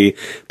wants to be.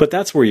 But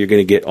that's where you're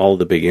going to get all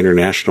the big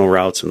international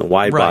routes and the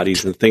wide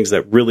bodies and things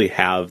that really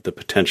have the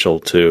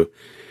potential to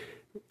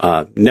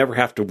never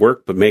have to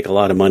work but make a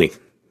lot of money.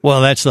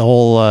 Well, that's the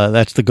whole,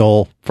 that's the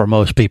goal for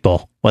most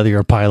people, whether you're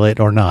a pilot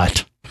or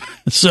not.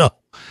 So,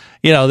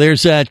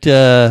 there's that,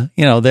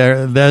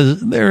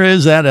 there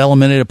is that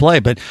element at play,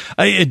 but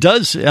it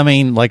does. I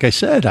mean, like I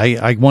said,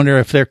 I wonder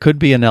if there could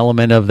be an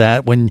element of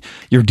that when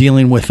you're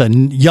dealing with a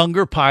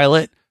younger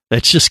pilot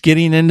that's just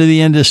getting into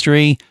the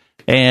industry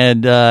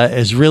and,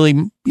 is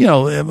really,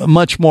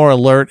 much more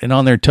alert and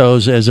on their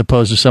toes as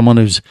opposed to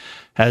someone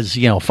has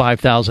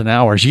 5,000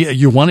 hours.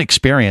 You want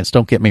experience.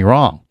 Don't get me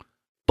wrong.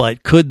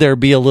 But could there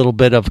be a little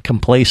bit of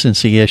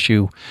complacency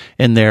issue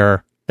in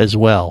there as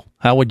well?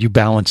 How would you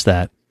balance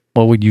that?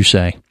 What would you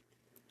say?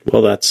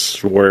 Well,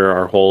 that's where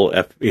our whole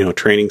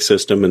training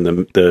system and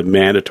the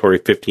mandatory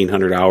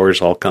 1,500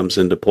 hours all comes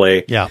into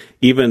play. Yeah.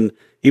 Even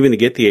to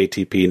get the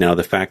ATP now,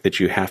 the fact that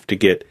you have to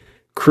get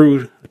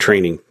crew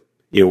training,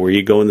 where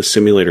you go in the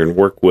simulator and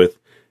work with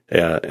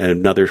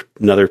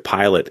another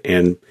pilot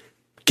and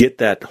get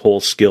that whole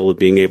skill of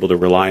being able to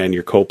rely on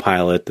your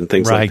co-pilot and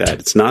things like that.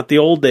 It's not the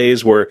old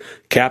days where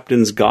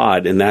captain's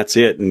God and that's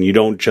it, and you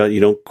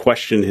don't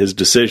question his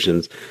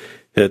decisions.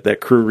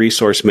 That crew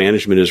resource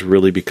management has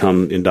really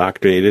become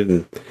indoctrinated,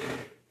 and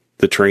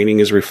the training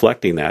is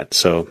reflecting that.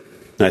 So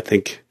I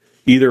think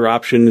either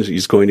option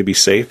is going to be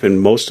safe, and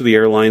most of the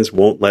airlines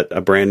won't let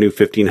a brand new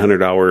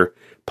 1,500-hour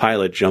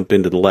pilot jump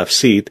into the left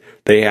seat.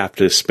 They have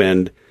to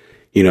spend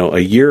a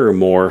year or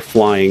more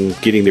flying,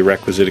 getting the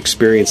requisite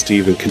experience to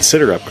even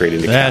consider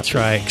upgrading the That's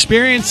captain. right.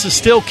 Experience is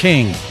still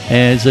king,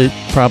 as it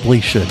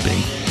probably should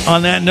be.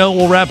 On that note,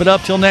 we'll wrap it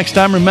up. Till next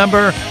time,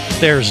 remember,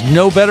 there's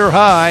no better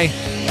high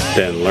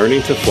than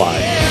learning to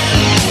fly.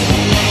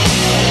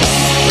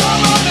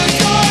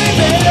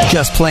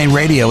 Just Plain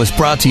Radio is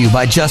brought to you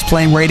by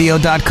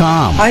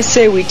JustPlainRadio.com. I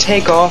say we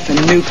take off and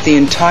nuke the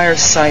entire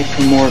site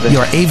from orbit.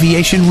 Your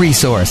aviation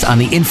resource on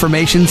the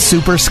information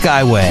super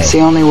skyway. It's the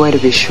only way to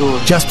be sure.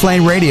 Just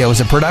Plain Radio is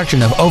a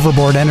production of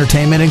Overboard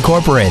Entertainment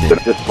Incorporated.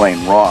 Just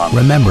plain wrong.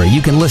 Remember,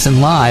 you can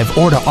listen live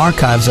or to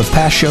archives of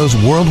past shows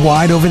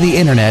worldwide over the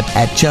internet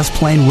at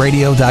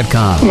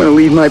JustPlainRadio.com. I'm going to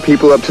leave my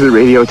people up to the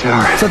radio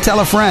tower. So tell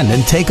a friend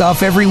and take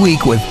off every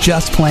week with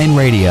Just Plain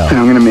Radio. And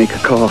I'm going to make a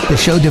call. The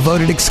show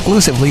devoted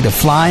exclusively to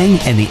flying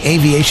and the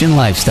aviation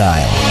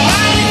lifestyle.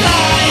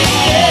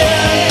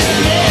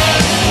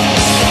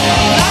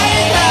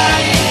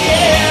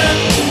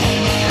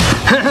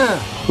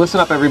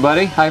 Listen up,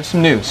 everybody. I have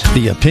some news.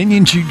 The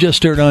opinions you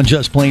just heard on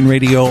Just Plain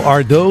Radio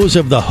are those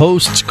of the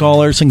hosts,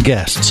 callers, and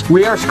guests.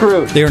 We are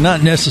screwed. They are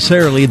not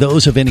necessarily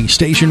those of any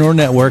station or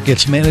network,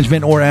 its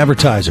management, or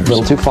advertisers. A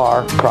little too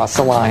far, cross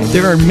the line.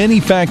 There are many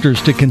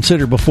factors to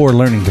consider before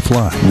learning to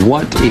fly.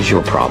 What is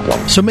your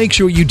problem? So make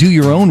sure you do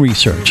your own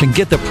research and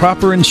get the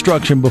proper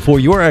instruction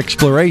before your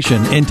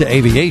exploration into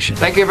aviation.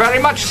 Thank you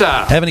very much,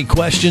 sir. Have any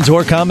questions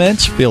or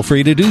comments? Feel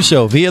free to do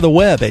so via the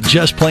web at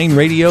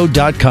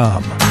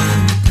JustPlainRadio.com.